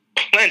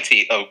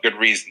plenty of good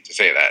reason to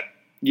say that.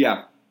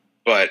 Yeah.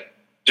 But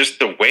just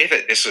the way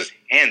that this was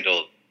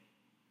handled,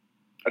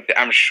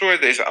 I'm sure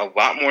there's a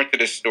lot more to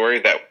this story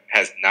that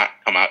has not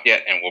come out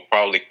yet, and will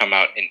probably come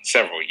out in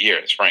several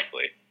years,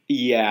 frankly.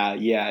 Yeah.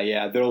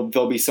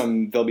 There'll be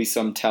some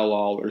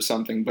tell-all or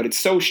something, but it's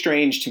so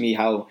strange to me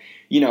how,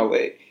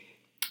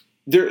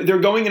 they're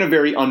going in a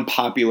very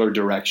unpopular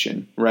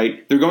direction,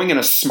 right? They're going in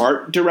a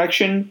smart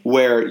direction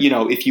where,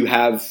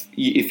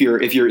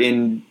 if you're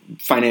in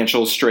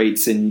financial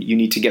straits and you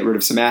need to get rid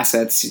of some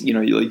assets,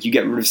 you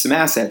get rid of some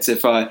assets.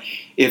 If a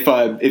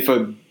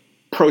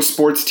pro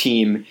sports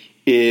team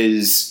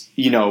is,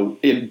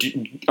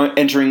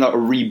 entering a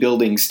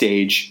rebuilding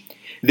stage,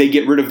 they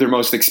get rid of their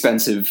most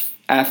expensive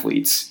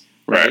athletes,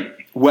 right?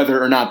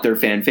 Whether or not they're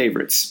fan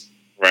favorites.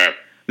 Right.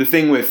 The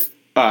thing with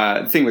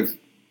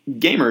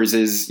gamers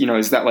is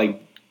that,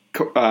 like,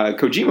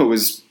 Kojima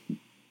was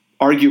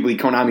arguably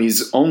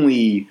Konami's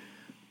only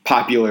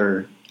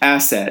popular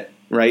asset,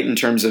 right, in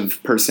terms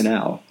of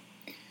personnel.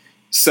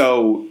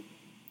 So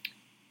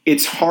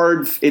it's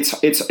hard.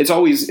 It's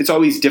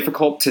always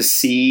difficult to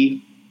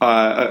see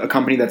a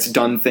company that's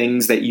done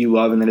things that you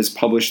love and that has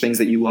published things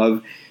that you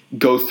love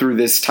go through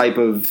this type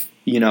of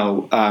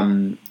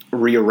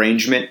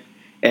rearrangement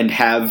and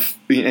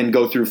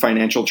go through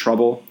financial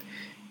trouble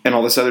and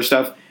all this other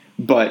stuff.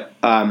 But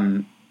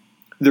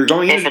they're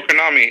going. Well, for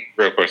Konami,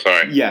 real quick,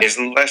 sorry. Yeah. It's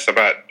less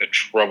about the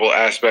trouble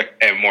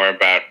aspect and more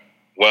about,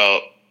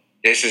 well,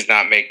 this is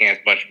not making as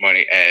much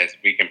money as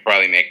we can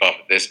probably make off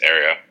of this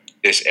area.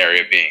 This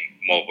area being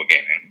mobile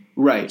gaming.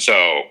 Right.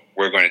 So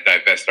we're going to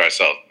divest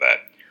ourselves of that.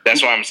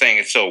 That's why I'm saying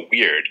it's so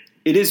weird.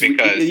 It is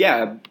because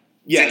since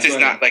it's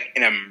not like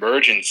an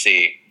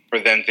emergency for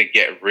them to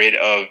get rid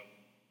of,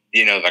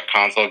 the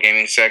console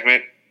gaming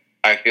segment.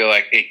 I feel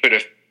like they could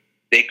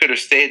have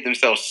saved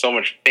themselves so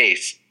much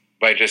face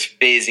by just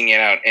phasing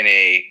it out in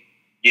a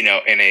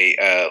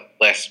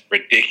less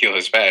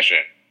ridiculous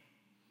fashion.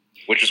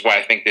 Which is why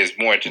I think there's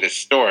more to this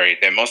story.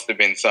 There must have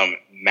been some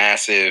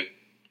massive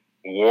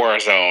war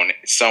zone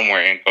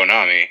somewhere in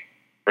Konami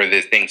for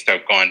the things to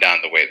have gone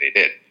down the way they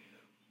did.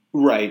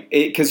 Right,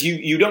 because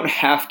you don't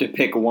have to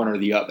pick one or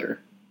the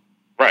other.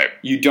 Right.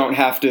 You don't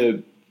have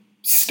to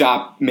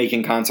stop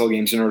making console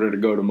games in order to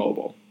go to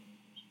mobile.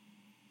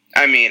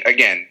 I mean,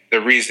 again, the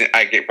reason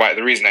I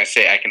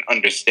say I can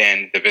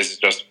understand the business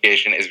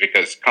justification is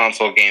because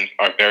console games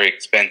are very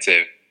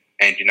expensive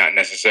and do not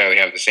necessarily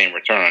have the same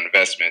return on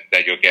investment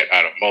that you'll get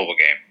out of a mobile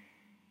game.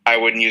 I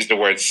wouldn't use the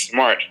word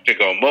smart to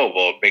go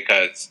mobile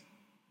because,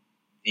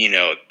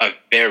 a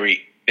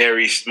very,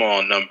 very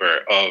small number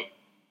of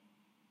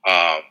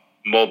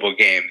mobile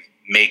games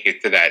make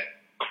it to that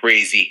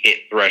crazy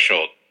hit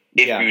threshold.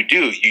 If you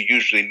do, you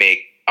usually make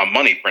a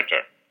money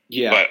printer.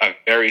 Yeah. But a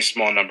very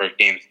small number of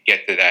games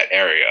get to that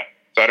area.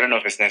 So I don't know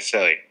if it's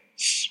necessarily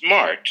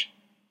smart,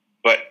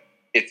 but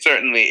it's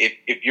certainly,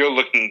 if you're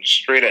looking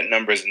straight at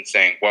numbers and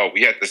saying, well,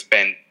 we have to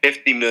spend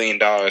 $50 million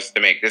to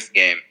make this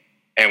game,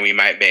 and we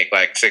might make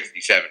like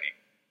 60, 70,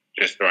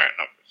 just throwing out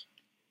numbers.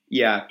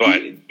 Yeah.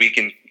 But we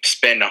can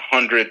spend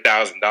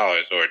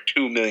 $100,000 or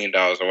 $2 million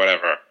or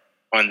whatever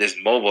on this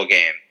mobile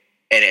game,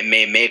 and it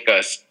may make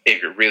us,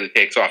 if it really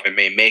takes off, it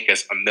may make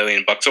us $1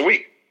 million a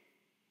week.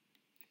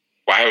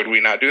 Why would we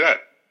not do that?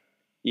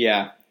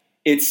 Yeah,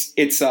 it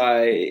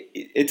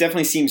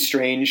definitely seems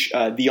strange.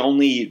 The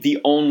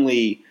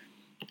only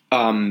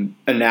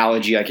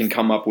analogy I can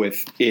come up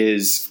with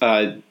is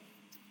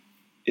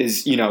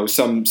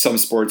some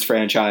sports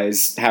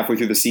franchise halfway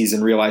through the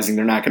season realizing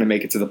they're not going to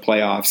make it to the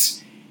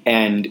playoffs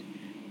and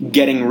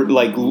getting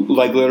like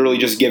literally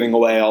just giving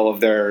away all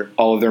of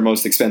their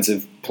most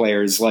expensive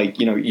players. Like,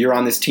 you're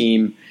on this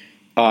team,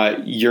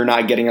 you're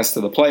not getting us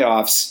to the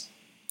playoffs.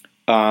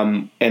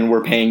 and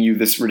we're paying you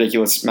this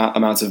ridiculous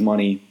amounts of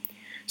money.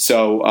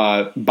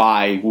 So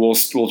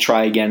we'll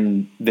try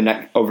again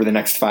over the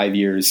next 5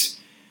 years.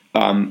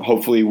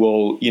 Hopefully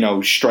we'll,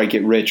 strike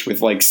it rich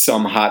with like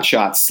some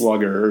hotshot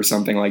slugger or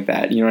something like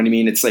that. You know what I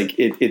mean? It's like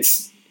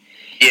it's.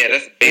 Yeah,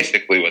 that's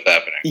basically what's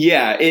happening.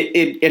 Yeah,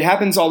 it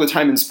happens all the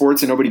time in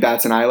sports and nobody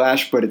bats an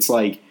eyelash, but it's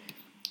like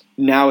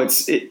now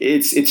it's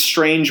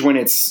strange when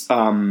it's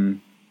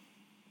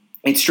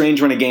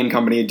strange when a game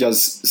company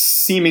does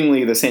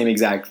seemingly the same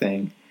exact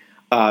thing,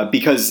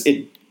 because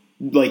it,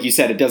 like you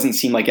said, it doesn't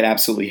seem like it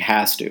absolutely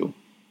has to.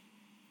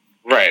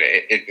 Right.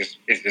 It's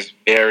just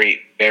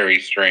very, very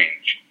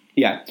strange.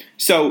 Yeah.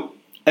 So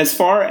as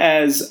far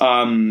as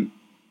Hideo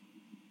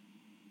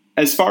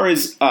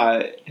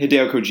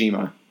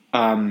Kojima,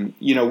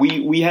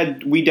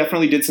 we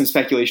definitely did some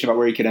speculation about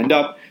where he could end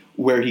up,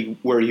 where he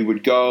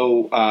would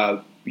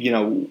go,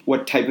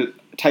 what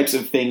types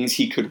of things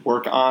he could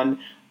work on.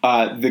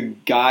 The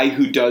guy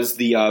who does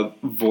the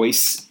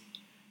voice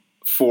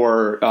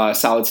for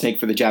Solid Snake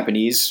for the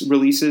Japanese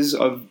releases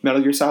of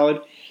Metal Gear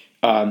Solid,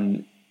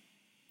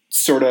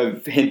 sort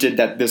of hinted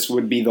that this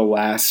would be the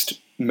last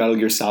Metal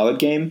Gear Solid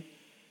game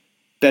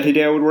that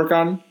Hideo would work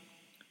on.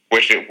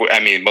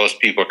 Most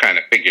people kind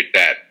of figured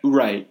that.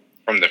 Right.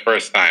 From the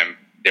first time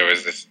there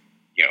was this,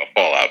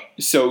 fallout.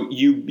 So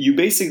you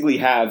basically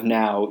have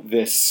now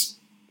this,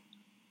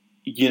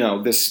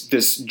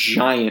 this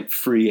giant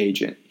free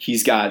agent.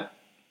 He's got,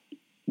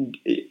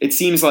 it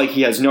seems like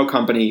he has no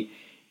company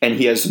and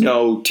he has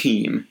no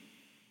team,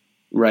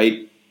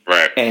 right?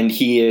 Right. And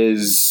he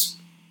is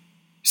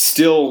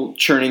still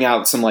churning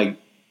out some like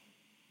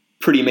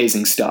pretty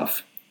amazing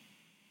stuff.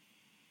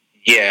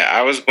 Yeah,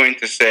 I was going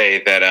to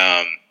say that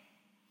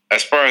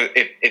as far as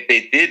if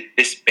they did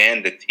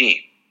disband the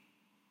team,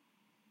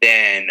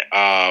 then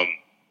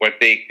what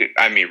they could,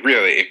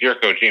 really, if you're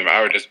Kojima,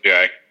 I would just be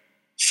like,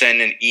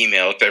 send an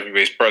email to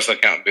everybody's personal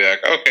account and be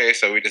like, okay,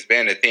 so we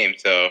disbanded the team,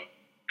 so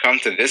come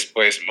to this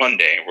place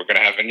Monday. We're going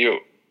to have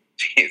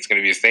it's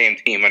going to be the same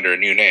team under a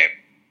new name.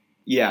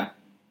 Yeah.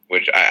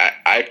 Which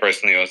I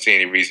personally don't see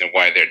any reason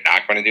why they're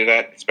not going to do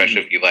that,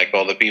 especially if you like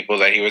all the people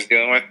that he was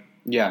dealing with.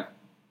 Yeah.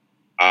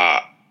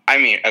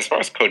 As far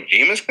as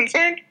Kojima is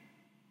concerned,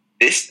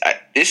 this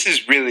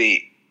is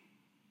really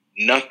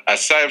nothing,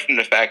 aside from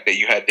the fact that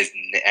you had this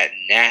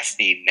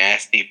nasty,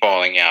 nasty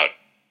falling out,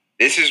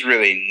 this is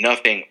really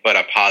nothing but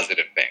a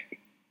positive thing.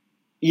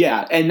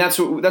 Yeah, and that's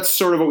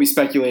sort of what we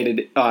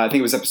speculated. I think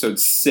it was episode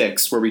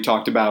 6 where we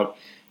talked about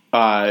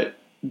the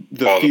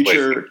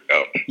future.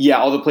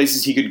 All the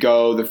places he could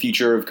go, the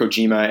future of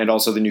Kojima, and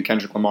also the new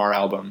Kendrick Lamar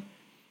album.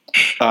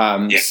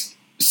 Yes.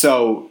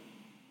 So,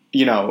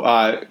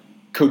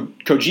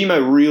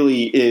 Kojima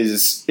really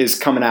is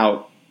coming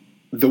out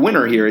the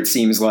winner here. It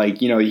seems like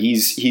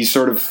he's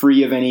sort of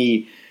free of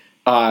any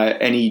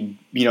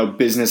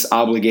business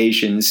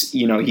obligations.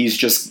 He's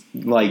just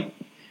like,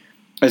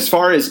 as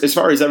far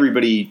as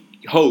everybody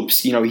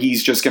hopes,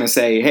 he's just going to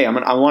say, hey,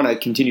 I want to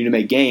continue to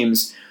make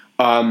games.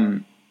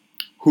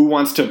 Who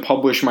wants to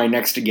publish my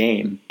next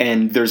game?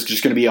 And there's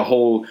just going to be a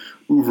whole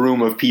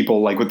room of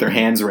people like with their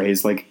hands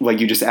raised, like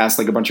you just asked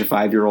like a bunch of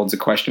 5-year-olds a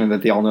question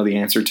that they all know the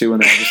answer to,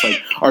 and they're just like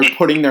are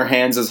putting their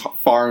hands as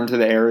far into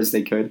the air as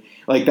they could.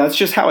 Like that's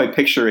just how I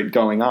picture it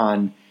going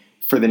on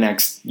for the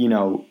next,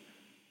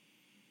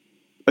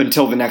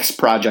 until the next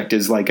project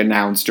is like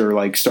announced or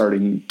like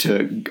starting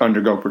to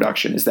undergo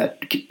production. Is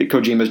that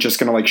Kojima is just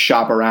going to like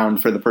shop around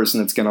for the person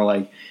that's going to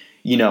like,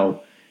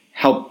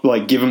 help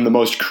like give him the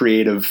most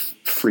creative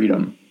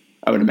freedom,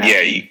 I would imagine.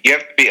 Yeah, you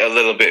have to be a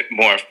little bit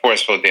more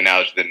forceful with the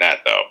analogy than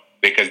that, though,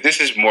 because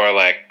this is more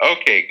like,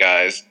 okay,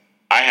 guys,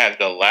 I have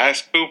the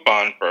last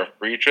coupon for a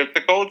free trip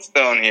to Cold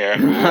Stone here.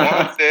 Who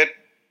wants it?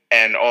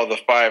 And all the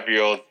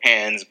 5-year-old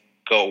hands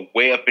go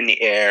way up in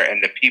the air,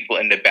 and the people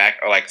in the back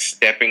are like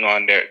stepping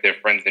on their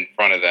friends in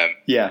front of them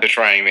to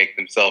try and make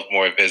themselves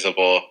more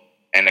visible.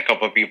 And a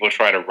couple of people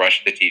try to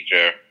rush the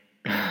teacher.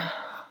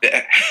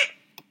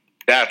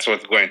 That's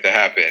what's going to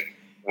happen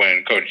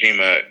when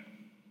Kojima,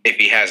 if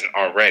he hasn't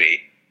already,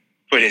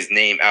 put his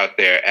name out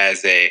there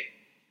as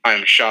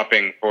I'm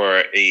shopping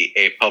for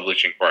a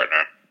publishing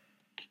partner.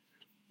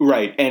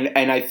 Right,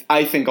 and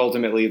I think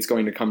ultimately it's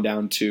going to come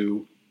down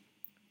to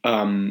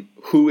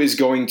who is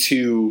going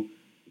to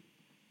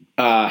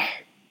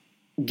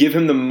give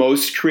him the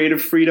most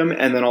creative freedom,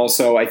 and then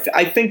also I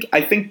think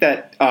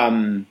that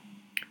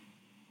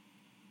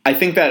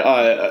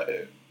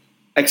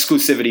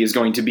exclusivity is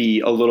going to be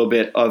a little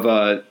bit of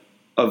a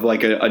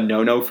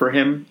no-no for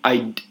him.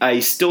 I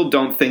still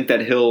don't think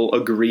that he'll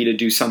agree to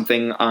do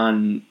something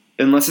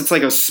unless it's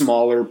like a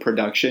smaller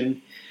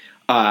production.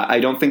 I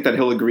don't think that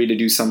he'll agree to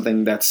do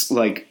something that's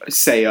like,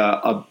 say,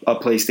 a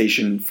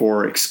PlayStation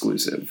 4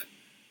 exclusive.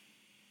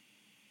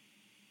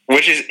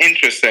 Which is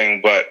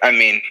interesting, but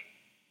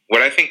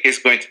what I think is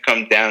going to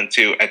come down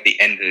to at the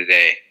end of the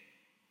day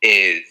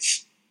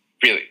is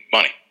really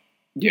money.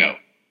 Yeah.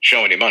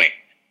 Show me the money.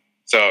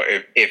 So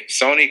if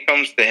Sony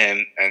comes to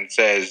him and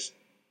says,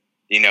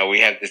 we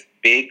have this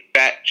big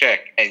fat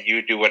check and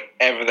you do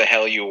whatever the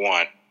hell you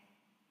want,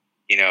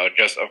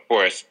 just of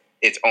course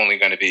it's only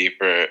going to be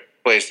for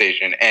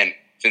PlayStation, and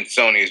since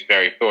Sony is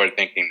very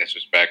forward-thinking in this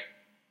respect,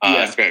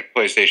 it's going to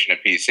be PlayStation and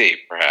PC,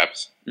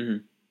 perhaps. Mm-hmm.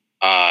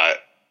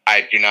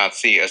 I do not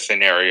see a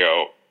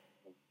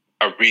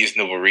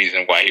reasonable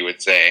reason why he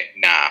would say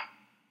nah,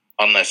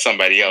 unless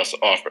somebody else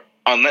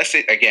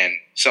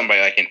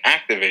somebody like an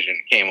Activision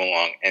came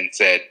along and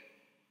said,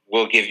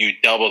 we'll give you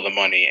double the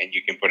money and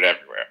you can put it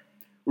everywhere.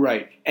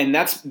 Right, and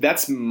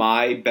that's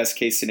my best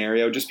case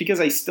scenario. Just because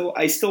I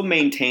still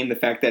maintain the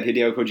fact that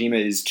Hideo Kojima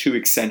is too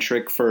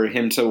eccentric for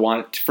him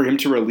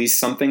to release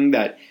something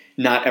that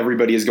not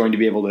everybody is going to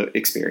be able to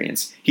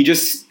experience. He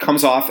just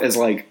comes off as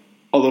like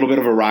a little bit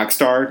of a rock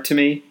star to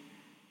me.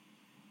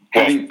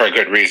 For a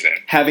good reason.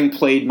 Having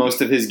played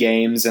most of his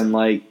games and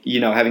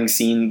having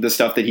seen the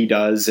stuff that he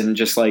does, and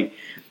just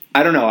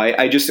I don't know.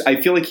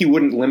 I feel like he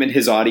wouldn't limit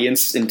his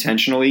audience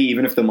intentionally,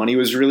 even if the money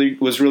was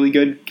really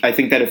good. I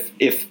think that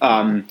if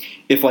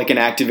like an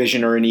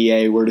Activision or an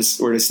EA were to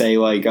say hey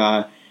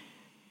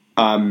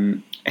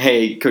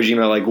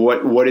Kojima,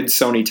 what did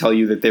Sony tell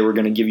you that they were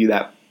going to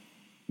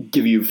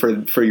give you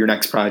for your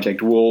next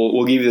project?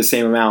 We'll give you the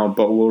same amount,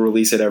 but we'll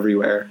release it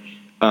everywhere.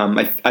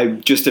 I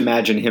just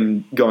imagine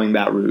him going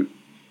that route,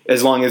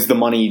 as long as the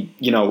money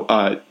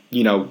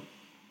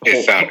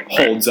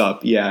holds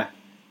up. Yeah.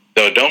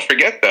 So don't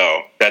forget,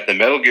 though, that the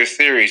Metal Gear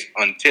series,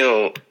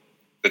 until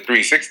the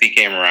 360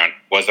 came around,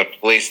 was a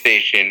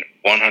PlayStation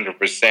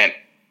 100%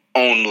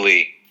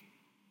 only,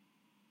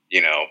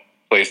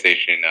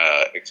 PlayStation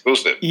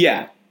exclusive.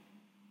 Yeah.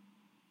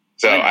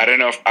 So I don't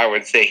know if I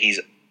would say he's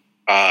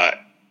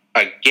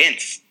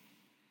against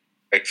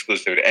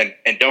exclusive. And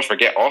don't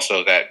forget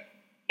also that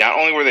not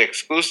only were they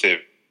exclusive,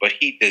 but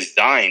he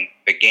designed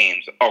the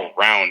games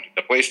around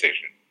the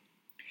PlayStation.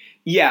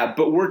 Yeah,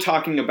 but we're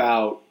talking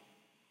about...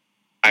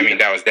 I mean,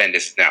 that was then,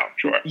 this is now,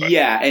 sure. But.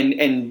 Yeah,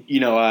 and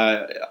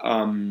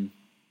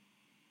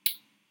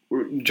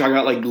we're talking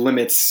about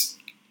limits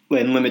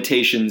and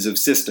limitations of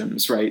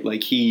systems, right?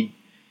 Like he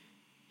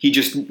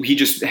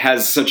just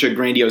has such a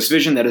grandiose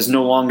vision that is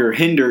no longer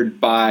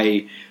hindered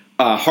by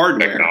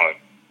hardware, technology.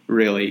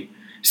 Really.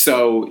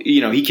 So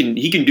he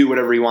can do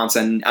whatever he wants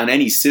on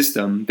any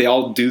system. They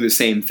all do the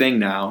same thing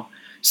now.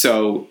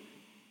 So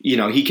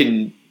he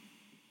can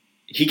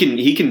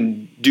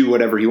do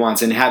whatever he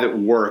wants and have it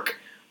work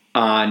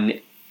on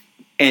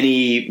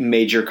any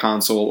major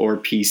console or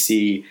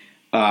PC,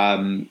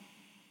 I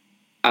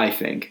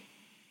think.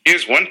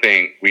 Here's one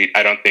thing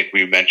I don't think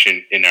we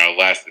mentioned in our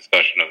last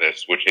discussion of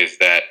this, which is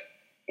that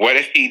what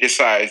if he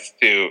decides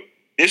to...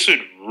 This would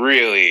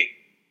really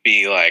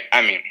be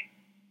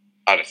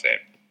how to say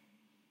it?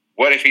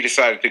 What if he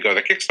decided to go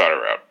the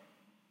Kickstarter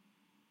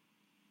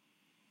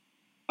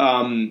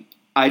route?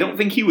 I don't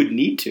think he would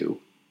need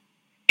to.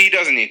 He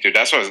doesn't need to.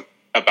 That's what I was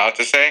about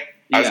to say.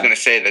 I was going to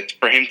say that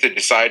for him to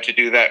decide to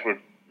do that would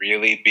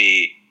really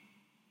be,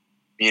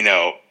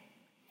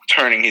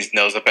 turning his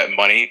nose up at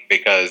money,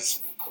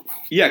 because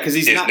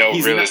there's no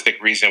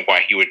realistic reason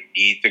why he would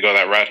need to go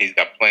that route. He's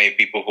got plenty of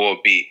people who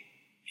will be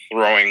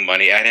throwing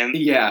money at him.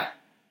 Yeah.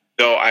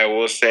 Though I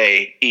will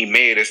say he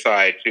may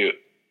decide to,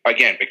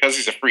 again, because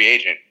he's a free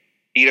agent,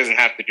 he doesn't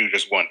have to do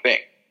just one thing.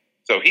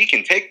 So he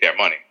can take their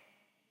money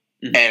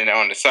and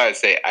on the side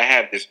say, I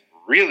have this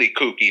really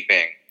kooky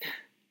thing.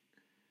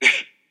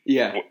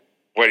 Yeah.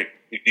 What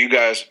if you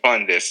guys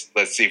fund this?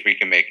 Let's see if we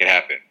can make it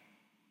happen.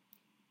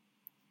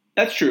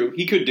 That's true.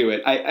 He could do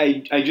it.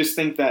 I just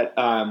think that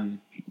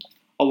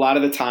a lot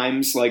of the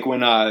times, like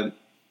when the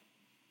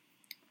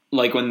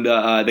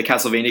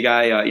Castlevania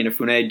guy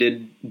Inafune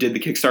did the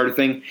Kickstarter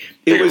thing,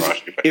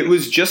 it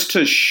was just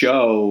to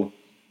show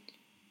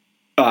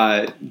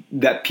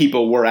that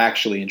people were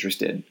actually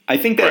interested. I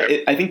think that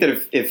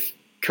if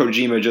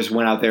Kojima just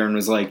went out there and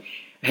was like,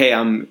 hey,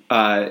 I'm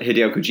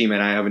Hideo Kojima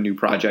and I have a new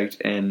project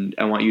and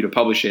I want you to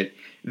publish it,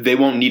 they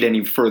won't need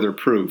any further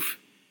proof.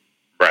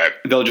 Right.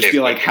 They'll just be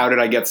like, how did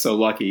I get so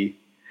lucky?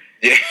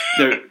 Yeah.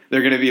 They're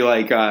going to be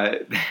like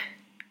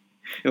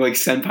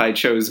Senpai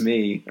chose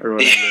me or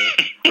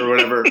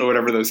whatever, or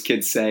whatever those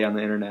kids say on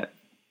the internet.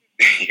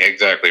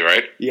 Exactly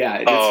right.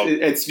 Yeah.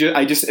 It's just,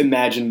 I just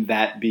imagine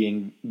that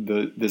being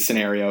the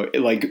scenario,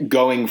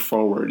 going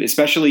forward,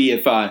 especially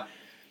if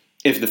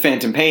the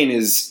Phantom Pain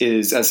is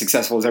as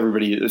successful as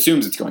everybody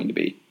assumes it's going to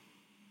be.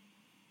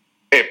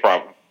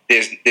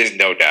 There's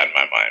no doubt in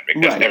my mind,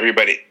 because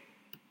everybody...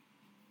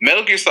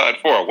 Metal Gear Solid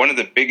 4, one of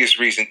the biggest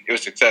reasons it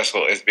was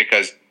successful is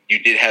because you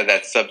did have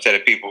that subset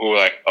of people who were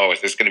like, oh, is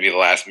this going to be the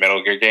last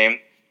Metal Gear game?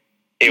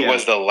 It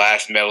was the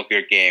last Metal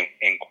Gear game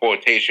in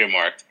quotation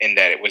marks, in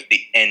that it was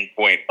the end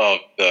point of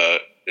the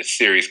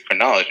series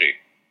chronology.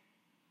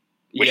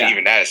 Which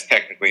even that is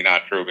technically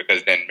not true,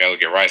 because then Metal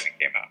Gear Rising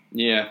came out.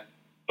 Yeah.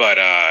 But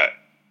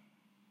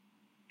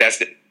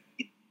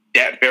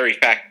that very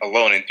fact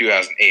alone in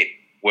 2008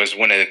 was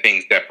one of the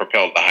things that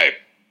propelled the hype.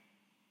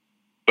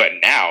 But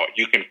now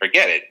you can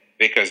forget it,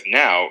 because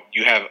now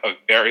you have a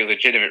very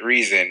legitimate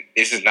reason.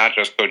 This is not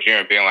just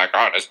Kojima being like,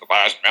 oh, this is the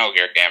last Metal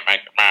Gear game.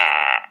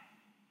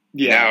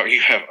 Yeah. Now you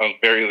have a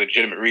very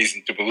legitimate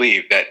reason to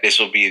believe that this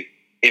will be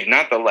if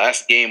not the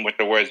last game with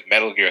the words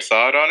Metal Gear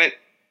Solid on it,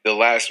 the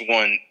last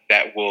one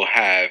that will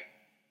have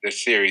the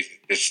series'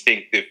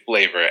 distinctive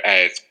flavor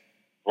as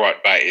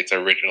brought by its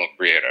original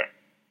creator.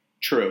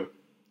 True.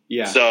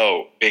 Yeah.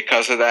 So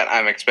because of that,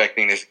 I'm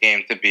expecting this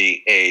game to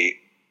be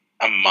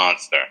a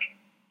monster.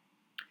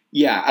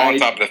 Yeah. On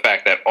top of the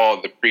fact that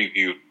all the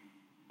preview,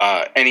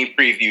 any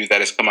preview that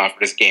has come out for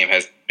this game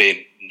has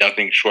been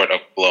nothing short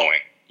of glowing.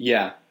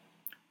 Yeah.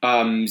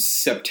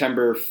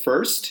 September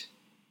 1st?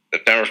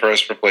 September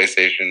 1st for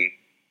PlayStation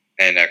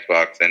and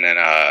Xbox, and then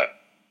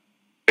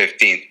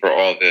 15th for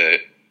all the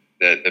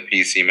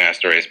PC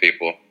Master Race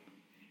people.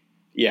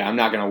 Yeah, I'm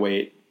not gonna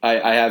wait.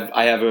 I have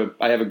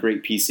a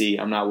great PC.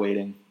 I'm not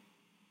waiting.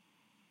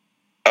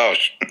 Oh,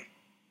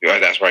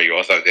 that's right. You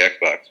also have the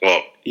Xbox.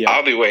 Well, yeah.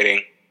 I'll be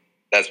waiting.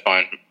 That's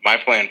fine. My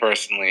plan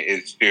personally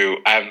is I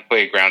haven't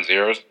played Ground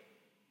Zeroes,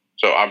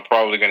 so I'm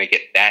probably going to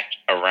get that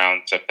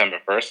around September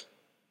 1st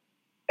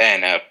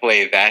and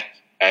play that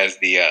as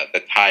the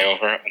tie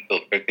over until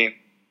the 15th.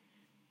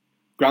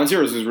 Ground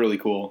Zeroes was really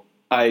cool.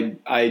 I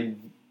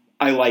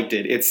liked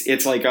it.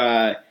 It's like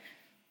I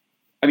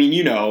mean,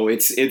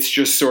 it's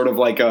just sort of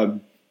like a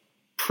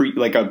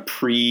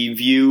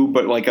preview,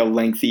 but like a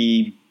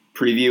lengthy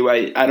preview.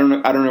 I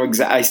don't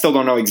know I still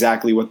don't know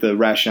exactly what the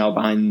rationale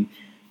behind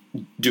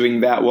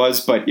doing that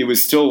was, but it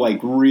was still like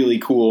really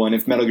cool. And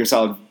if Metal Gear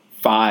Solid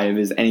 5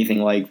 is anything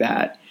like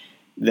that,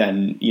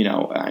 then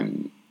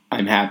I'm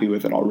happy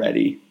with it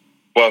already.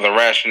 Well, the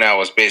rationale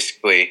was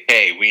basically,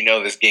 hey, we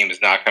know this game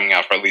is not coming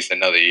out for at least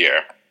another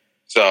year,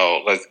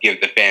 so let's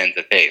give the fans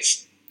a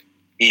taste.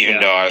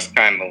 Even though I was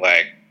kind of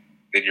like,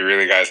 did you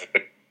really guys have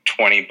the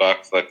 $20?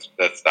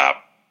 Let's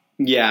stop.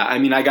 Yeah, I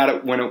mean, I got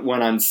it when it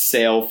went on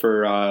sale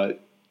for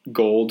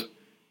gold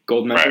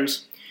members,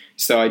 right.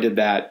 So I did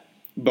that.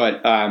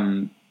 But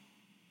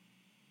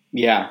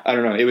yeah, I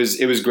don't know. It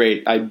was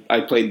great.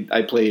 I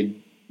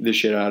played the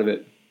shit out of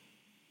it.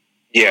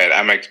 Yeah,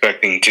 I'm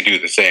expecting to do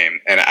the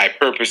same, and I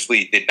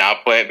purposely did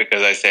not play it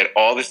because I said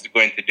all this is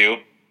going to do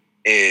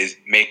is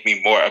make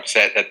me more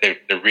upset that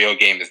the real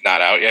game is not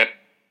out yet.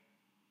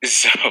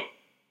 So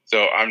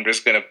I'm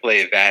just gonna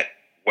play that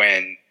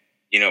when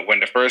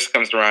the first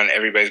comes around.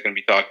 Everybody's gonna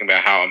be talking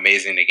about how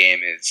amazing the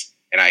game is,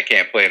 and I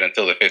can't play it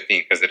until the 15th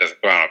because it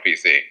doesn't come out on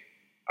PC.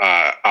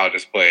 I'll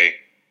just play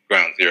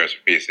Ground Zeroes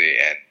for PC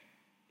and,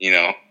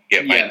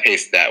 get my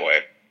taste that way.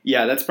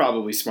 Yeah, that's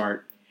probably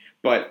smart.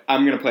 But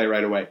I'm going to play it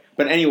right away.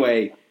 But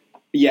anyway,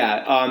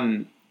 yeah,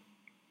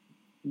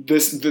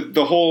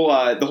 the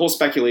whole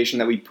speculation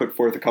that we put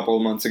forth a couple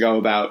of months ago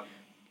about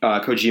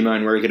Kojima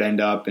and where he could end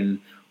up,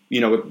 and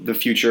what the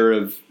future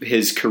of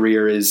his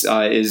career is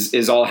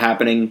all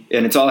happening,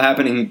 and it's all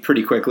happening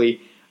pretty quickly.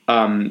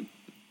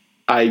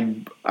 I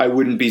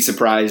wouldn't be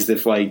surprised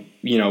if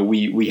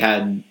we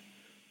had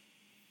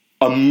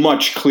a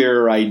much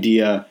clearer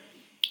idea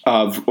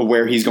of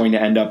where he's going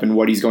to end up and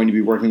what he's going to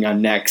be working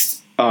on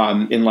next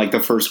in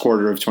the first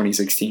quarter of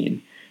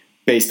 2016,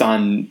 based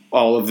on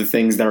all of the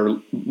things that are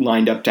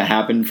lined up to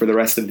happen for the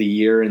rest of the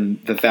year,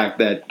 and the fact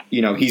that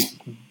he's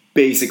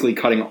basically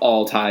cutting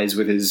all ties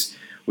with his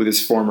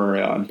former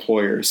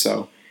employer.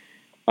 So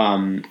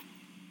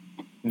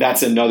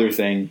that's another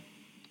thing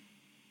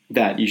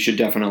that you should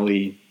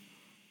definitely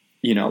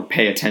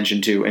pay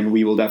attention to, and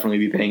we will definitely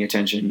be paying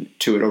attention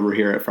to it over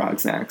here at Frog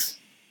Snacks.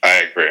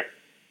 I agree.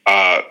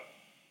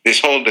 This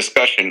whole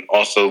discussion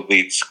also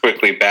leads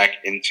quickly back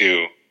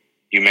into,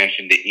 you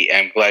mentioned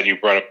I'm glad you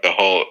brought up the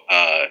whole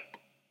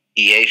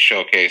EA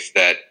showcase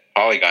that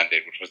Polygon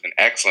did, which was an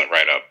excellent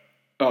write-up.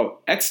 Oh,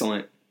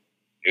 excellent.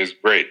 It was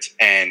great.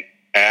 And it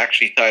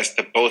actually ties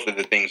to both of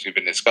the things we've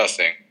been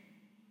discussing.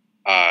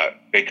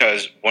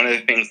 Because one of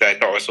the things that I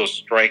thought was so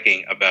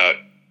striking about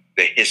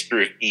the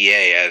history of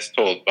EA as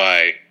told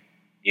by,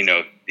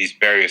 these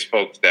various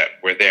folks that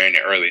were there in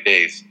the early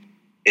days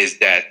is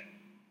that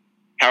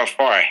how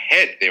far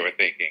ahead they were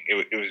thinking.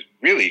 It was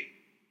really,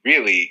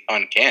 really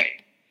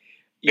uncanny.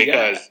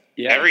 Because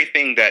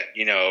everything that,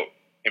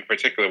 in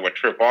particular what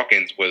Trip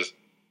Hawkins was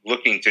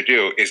looking to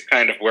do is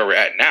kind of where we're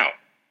at now.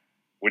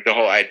 With the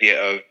whole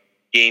idea of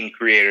game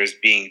creators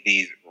being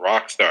these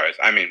rock stars.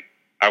 I mean,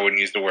 I wouldn't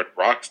use the word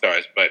rock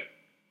stars, but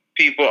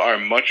people are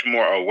much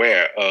more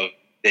aware of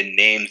the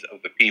names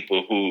of the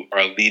people who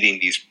are leading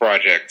these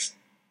projects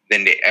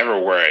than they ever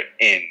were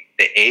in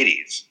the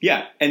 80s.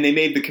 Yeah, and they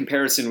made the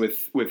comparison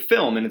with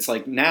film, and it's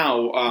like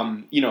now,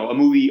 a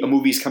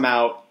movie's come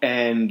out,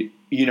 and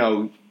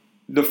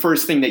the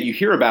first thing that you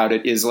hear about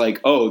it is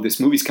like, oh, this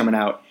movie's coming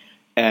out,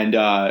 and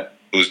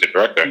who's the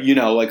director?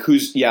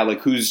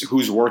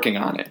 Who's working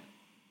on it?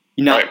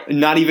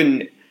 Not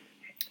even,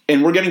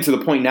 and we're getting to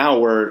the point now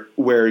where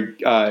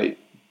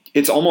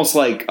it's almost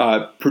like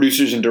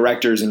producers and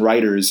directors and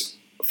writers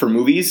for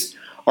movies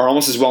are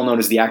almost as well known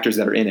as the actors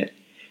that are in it.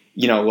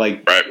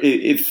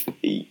 If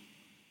it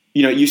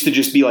used to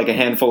just be like a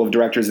handful of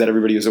directors that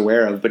everybody was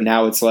aware of, but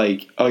now it's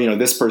like, oh,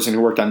 this person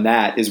who worked on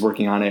that is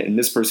working on it, and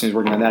this person who's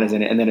working on that is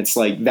in it, and then it's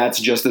like that's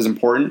just as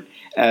important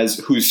as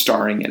who's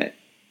starring in it.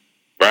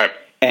 Right.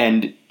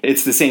 And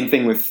it's the same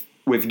thing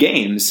with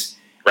games.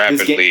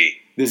 Rapidly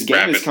this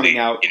game is coming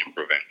out.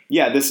 Improving.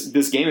 Yeah,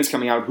 this game is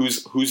coming out.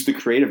 Who's the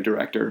creative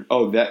director?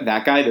 Oh,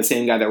 that guy, the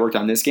same guy that worked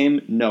on this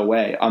game? No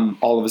way. I'm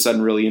all of a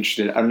sudden really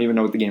interested. I don't even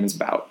know what the game is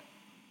about.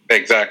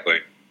 Exactly.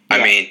 Yeah.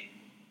 I mean,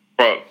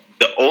 bro,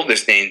 the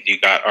oldest names you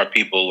got are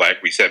people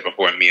like we said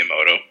before,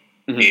 Miyamoto.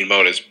 Mm-hmm.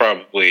 Miyamoto is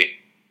probably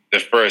the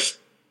first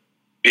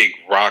big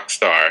rock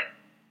star,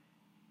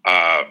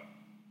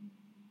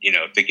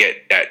 to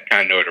get that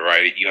kind of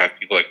notoriety. You have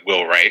people like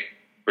Will Wright,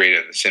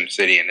 creator of the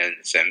SimCity and then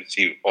The Sims.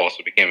 He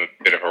also became a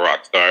bit of a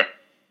rock star.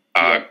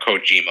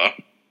 Kojima.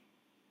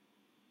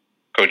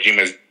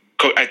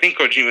 I think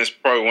Kojima is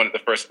probably one of the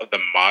first of the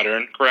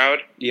modern crowd.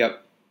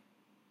 Yep.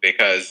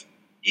 Because,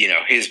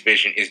 his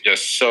vision is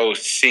just so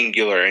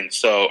singular and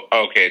so,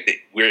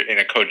 we're in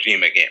a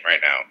Kojima game right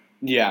now.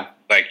 Yeah.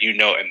 Like,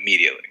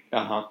 immediately.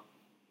 Uh-huh.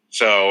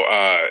 So,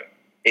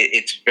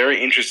 it's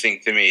very interesting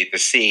to me to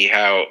see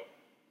how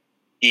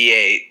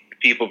the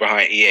people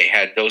behind EA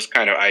had those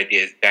kind of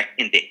ideas back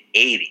in the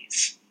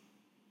 80s.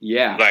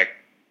 Yeah. Like,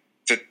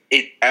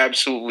 it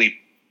absolutely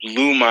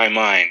blew my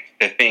mind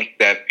to think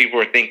that people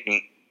were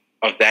thinking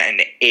of that in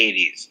the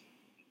 80s.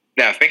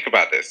 Now, think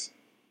about this.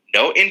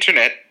 No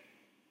internet,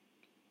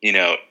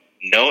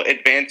 no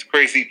advanced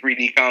crazy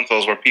 3D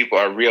consoles where people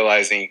are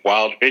realizing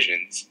wild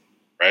visions,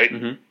 right?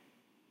 Mm-hmm.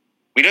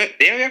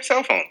 They don't have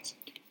cell phones.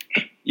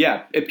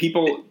 Yeah,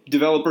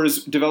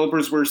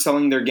 developers were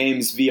selling their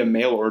games via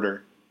mail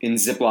order in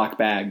Ziploc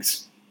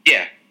bags.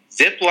 Yeah,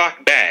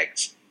 Ziploc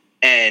bags.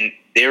 And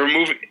they were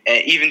moving,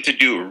 even to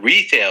do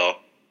retail.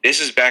 This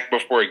is back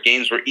before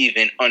games were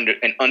even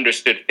an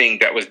understood thing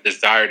that was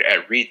desired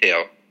at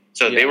retail.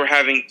 So They were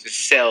having to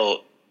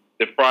sell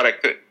the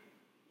product.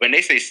 When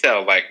they say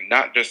sell, like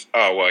not just,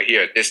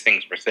 here, this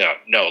thing's for sale.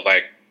 No,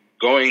 like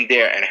going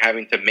there and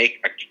having to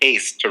make a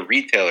case to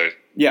retailers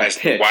as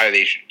to why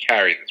they should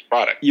carry this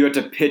product. You had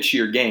to pitch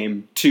your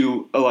game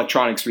to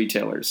electronics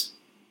retailers.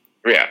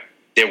 Yeah.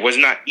 There's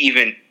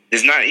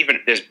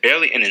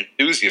barely an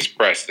enthusiast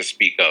press to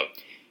speak of.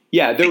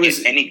 Yeah, there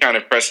was any kind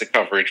of press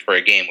coverage for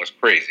a game was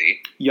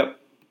crazy. Yep.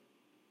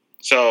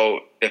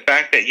 So the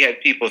fact that you had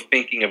people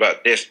thinking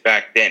about this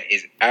back then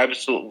is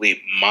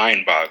absolutely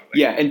mind-boggling.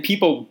 Yeah, and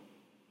people,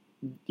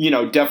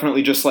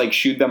 definitely just like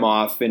shooed them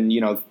off and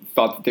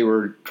thought that they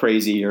were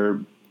crazy or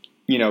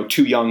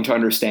too young to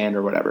understand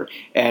or whatever.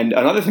 And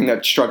another thing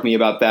that struck me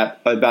about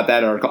that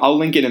article, I'll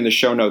link it in the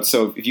show notes.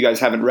 So if you guys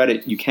haven't read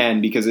it, you can,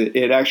 because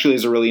it actually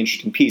is a really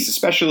interesting piece,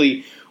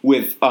 especially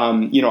with a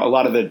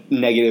lot of the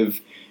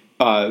negative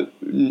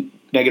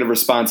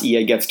response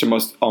EA gets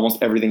to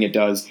almost everything it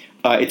does.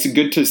 It's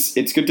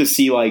good to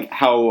see like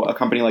how a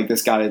company like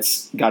this got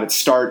its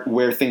start,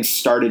 where things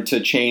started to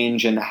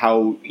change, and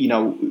how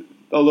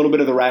a little bit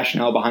of the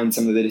rationale behind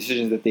some of the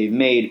decisions that they've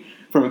made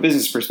from a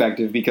business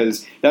perspective,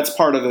 because that's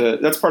part of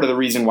the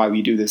reason why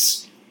we do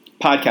this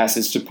podcast,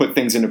 is to put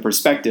things into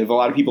perspective. A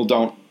lot of people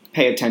don't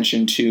pay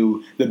attention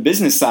to the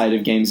business side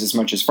of games as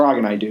much as Frog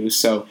and I do.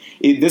 So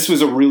this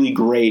was a really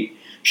great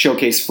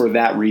showcase for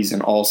that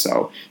reason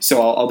also.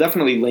 So I'll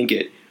definitely link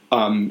it.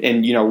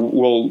 And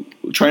we'll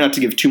try not to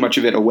give too much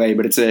of it away,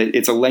 but it's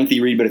a lengthy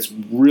read, but it's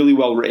really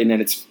well written,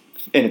 and it's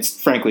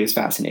frankly, it's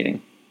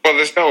fascinating. Well,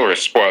 there's no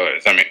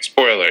spoilers. I mean,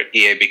 spoiler: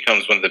 EA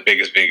becomes one of the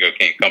biggest video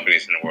game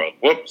companies in the world.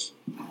 Whoops.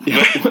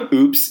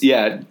 Oops.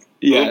 Yeah.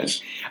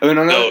 Oops.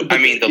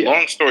 The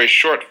long story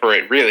short for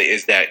it really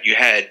is that you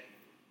had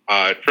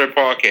Trip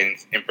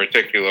Hawkins in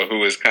particular, who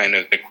was kind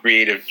of the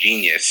creative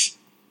genius.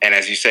 And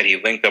as you said,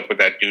 he linked up with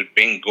that dude,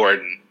 Bing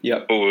Gordon,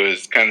 who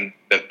was kind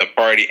of the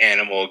party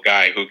animal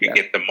guy who could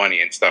get the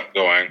money and stuff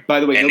going. By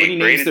the way, nobody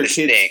names their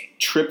kids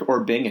Trip or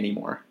Bing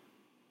anymore.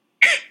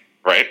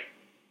 Right?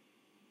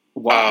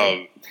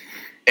 Wow.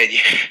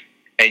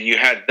 And you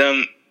had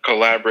them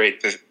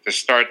collaborate to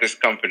start this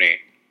company,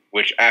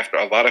 which after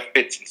a lot of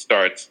fits and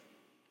starts,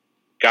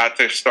 got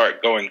to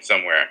start going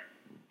somewhere.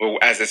 But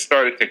as it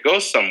started to go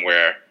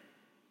somewhere,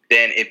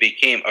 then it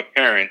became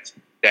apparent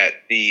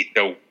that the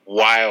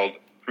wild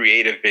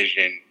creative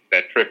vision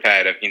that Trip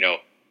had of,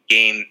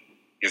 game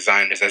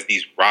designers as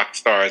these rock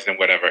stars and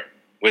whatever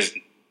was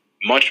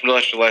much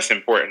less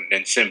important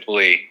than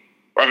simply,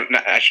 or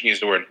not, I shouldn't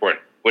use the word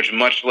important, which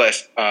much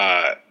less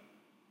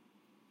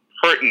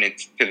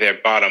pertinent to their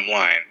bottom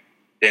line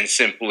than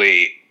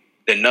simply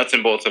the nuts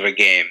and bolts of a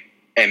game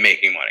and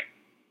making money.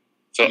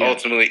 So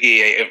ultimately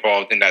EA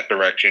evolved in that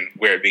direction,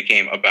 where it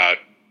became about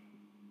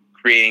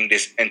creating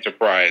this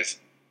enterprise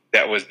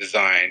that was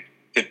designed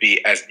to be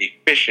as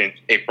efficient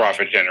a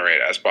profit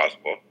generator as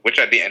possible, which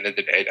at the end of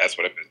the day, that's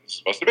what a business is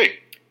supposed to be.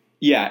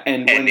 Yeah,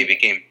 and they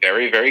became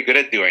very, very good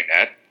at doing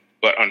that.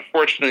 But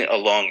unfortunately,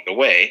 along the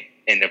way,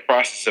 in the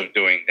process of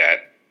doing that,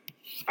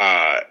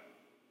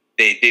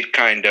 they did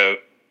kind of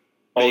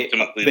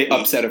ultimately they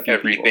upset a few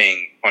everything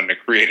people on the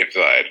creative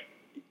side.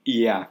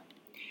 Yeah.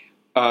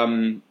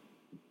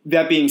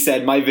 That being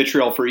said, my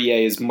vitriol for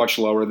EA is much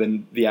lower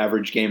than the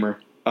average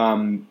gamer.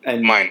 And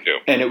mine too.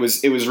 And it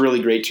was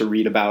really great to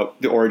read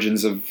about the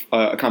origins of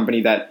a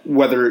company that,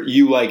 whether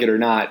you like it or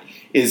not,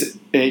 is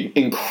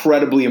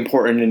incredibly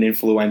important and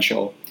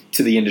influential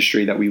to the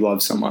industry that we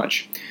love so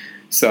much.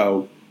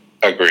 So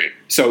agreed.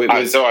 So it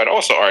was. So I'd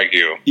also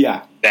argue,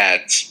 Yeah.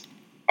 that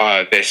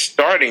they're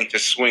starting to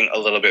swing a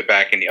little bit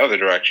back in the other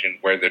direction,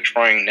 where they're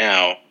trying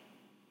now,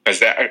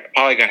 because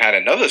Polygon had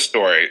another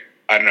story,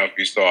 I don't know if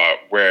you saw,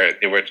 where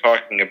they were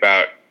talking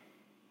about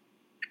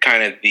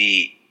kind of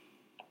the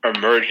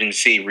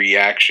emergency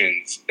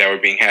reactions that were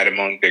being had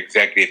among the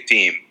executive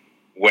team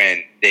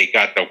when they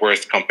got the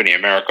Worst Company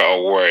America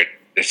award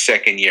the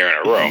second year in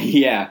a row.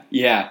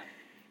 Yeah.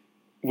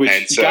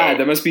 Which, God,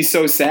 that must be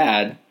so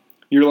sad.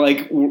 You're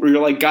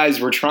like, guys,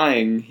 we're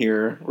trying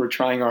here. We're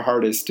trying our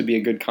hardest to be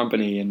a good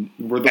company, and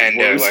we're the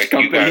worst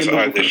company. You guys in the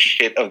are world. the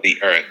shit of the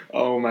earth.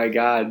 Oh my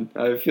God,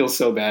 I feel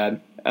so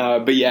bad.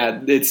 But yeah,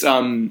 it's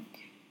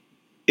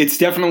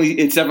definitely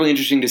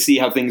interesting to see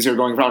how things are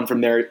going on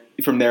from their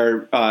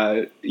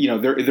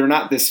they're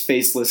not this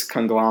faceless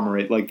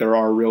conglomerate. Like, there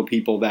are real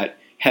people that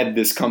head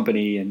this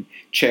company and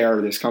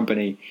chair this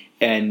company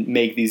and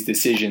make these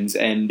decisions,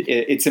 and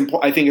it's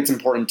important. I think it's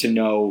important to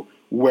know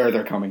where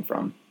they're coming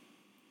from.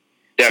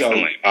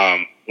 Definitely.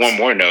 So, one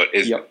more note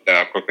is that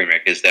I'll quickly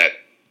make is that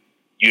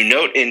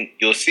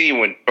you'll see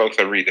when folks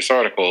that read this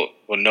article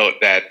will note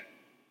that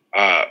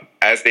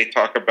as they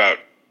talk about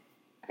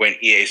when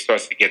EA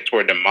starts to get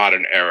toward the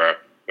modern era,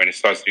 when it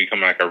starts to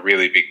become like a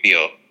really big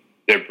deal,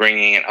 they're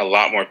bringing in a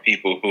lot more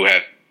people who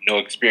have no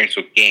experience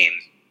with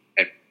games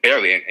and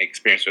barely any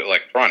experience with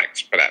electronics,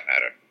 for that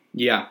matter.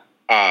 Yeah.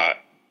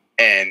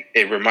 And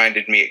it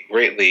reminded me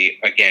greatly,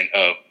 again,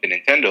 of the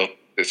Nintendo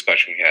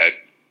discussion we had,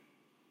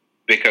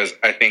 because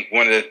I think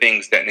one of the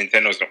things that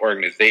Nintendo as an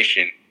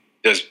organization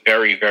does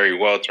very, very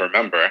well to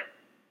remember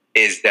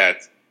is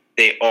that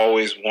they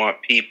always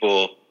want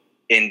people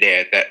in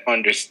there that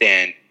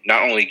understand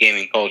not only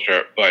gaming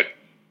culture, but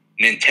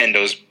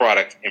Nintendo's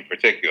products in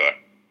particular.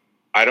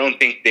 I don't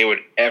think they would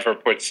ever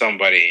put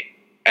somebody,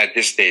 at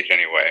this stage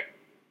anyway,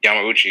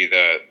 Yamauchi,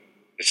 the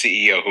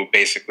CEO who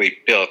basically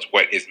built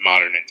what is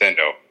modern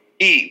Nintendo,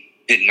 he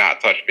did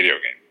not touch video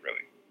games, really.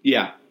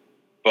 Yeah.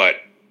 But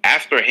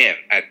after him,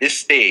 at this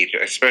stage,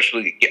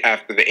 especially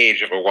after the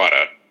age of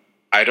Iwata,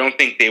 I don't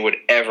think they would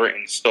ever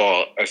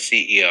install a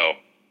CEO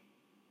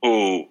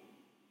who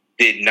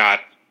did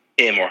not,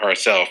 him or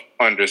herself,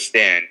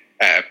 understand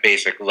at a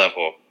basic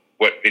level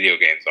what video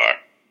games are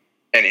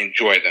and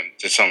enjoy them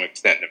to some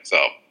extent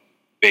themselves.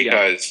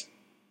 Because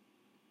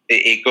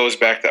it goes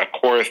back to a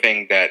core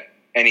thing that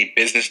any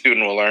business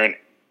student will learn,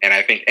 and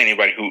I think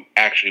anybody who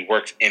actually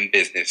works in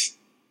business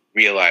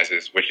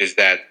realizes, which is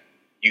that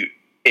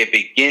it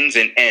begins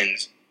and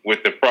ends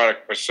with the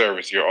product or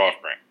service you're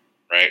offering,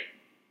 right?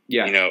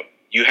 Yeah.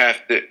 You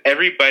have to,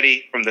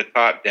 everybody from the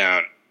top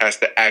down has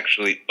to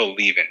actually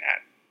believe in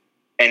that.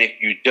 And if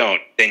you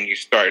don't, then you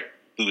start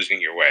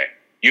losing your way.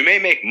 You may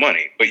make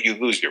money, but you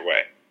lose your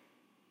way.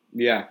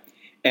 Yeah.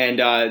 And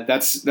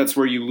that's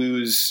where you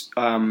lose,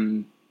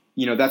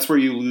 that's where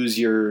you lose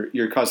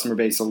your customer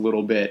base a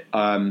little bit,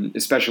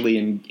 especially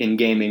in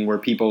gaming, where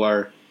people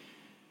are,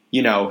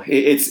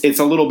 it's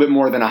a little bit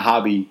more than a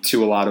hobby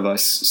to a lot of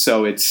us.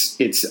 So it's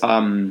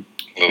hard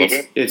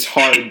to, it's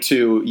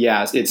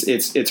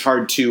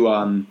hard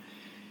to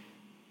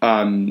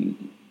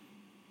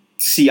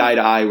see eye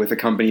to eye with a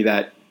company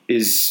that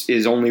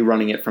is only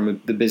running it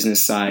from the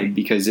business side,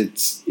 because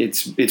it's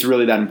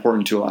really that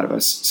important to a lot of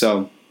us.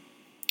 So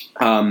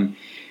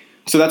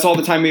that's all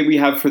the time we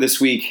have for this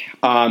week.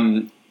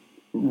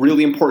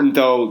 Really important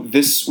though,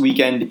 this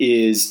weekend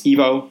is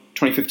EVO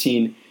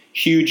 2015.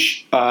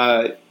 Huge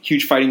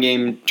fighting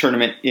game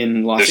tournament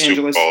in Los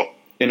Angeles,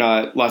 in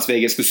Las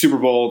Vegas. The Super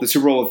Bowl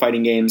of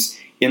fighting games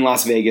in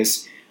Las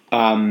Vegas.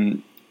 We're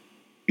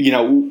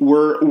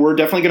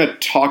definitely going to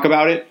talk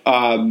about it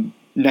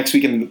next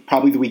week and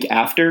probably the week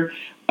after.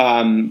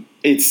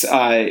 It's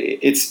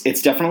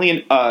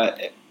definitely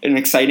an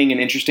exciting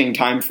and interesting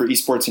time for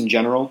esports in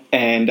general,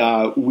 and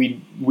we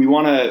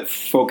want to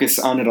focus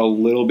on it a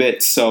little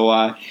bit.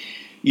 So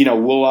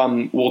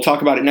we'll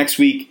talk about it next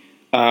week.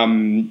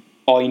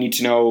 All you need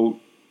to know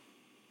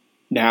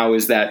now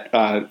is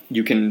that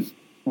you can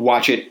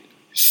watch it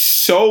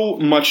so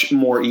much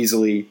more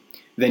easily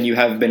than you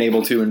have been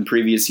able to in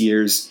previous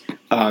years.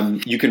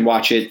 You can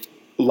watch it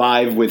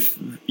live with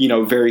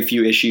very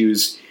few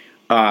issues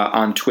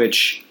on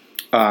Twitch.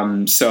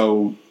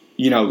 So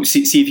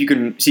see if you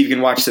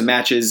can watch the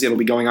matches. It'll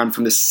be going on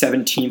from the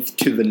 17th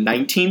to the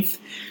 19th,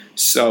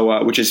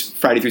 so which is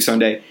Friday through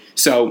Sunday.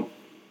 So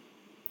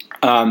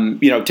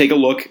take a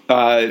look.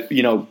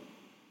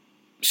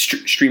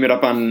 Stream it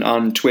up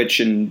on Twitch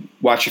and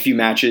watch a few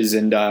matches,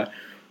 and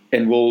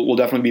we'll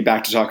definitely be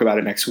back to talk about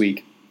it next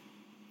week.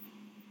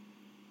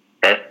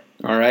 Sure.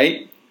 All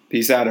right.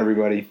 Peace out,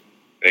 everybody.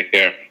 Take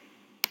care.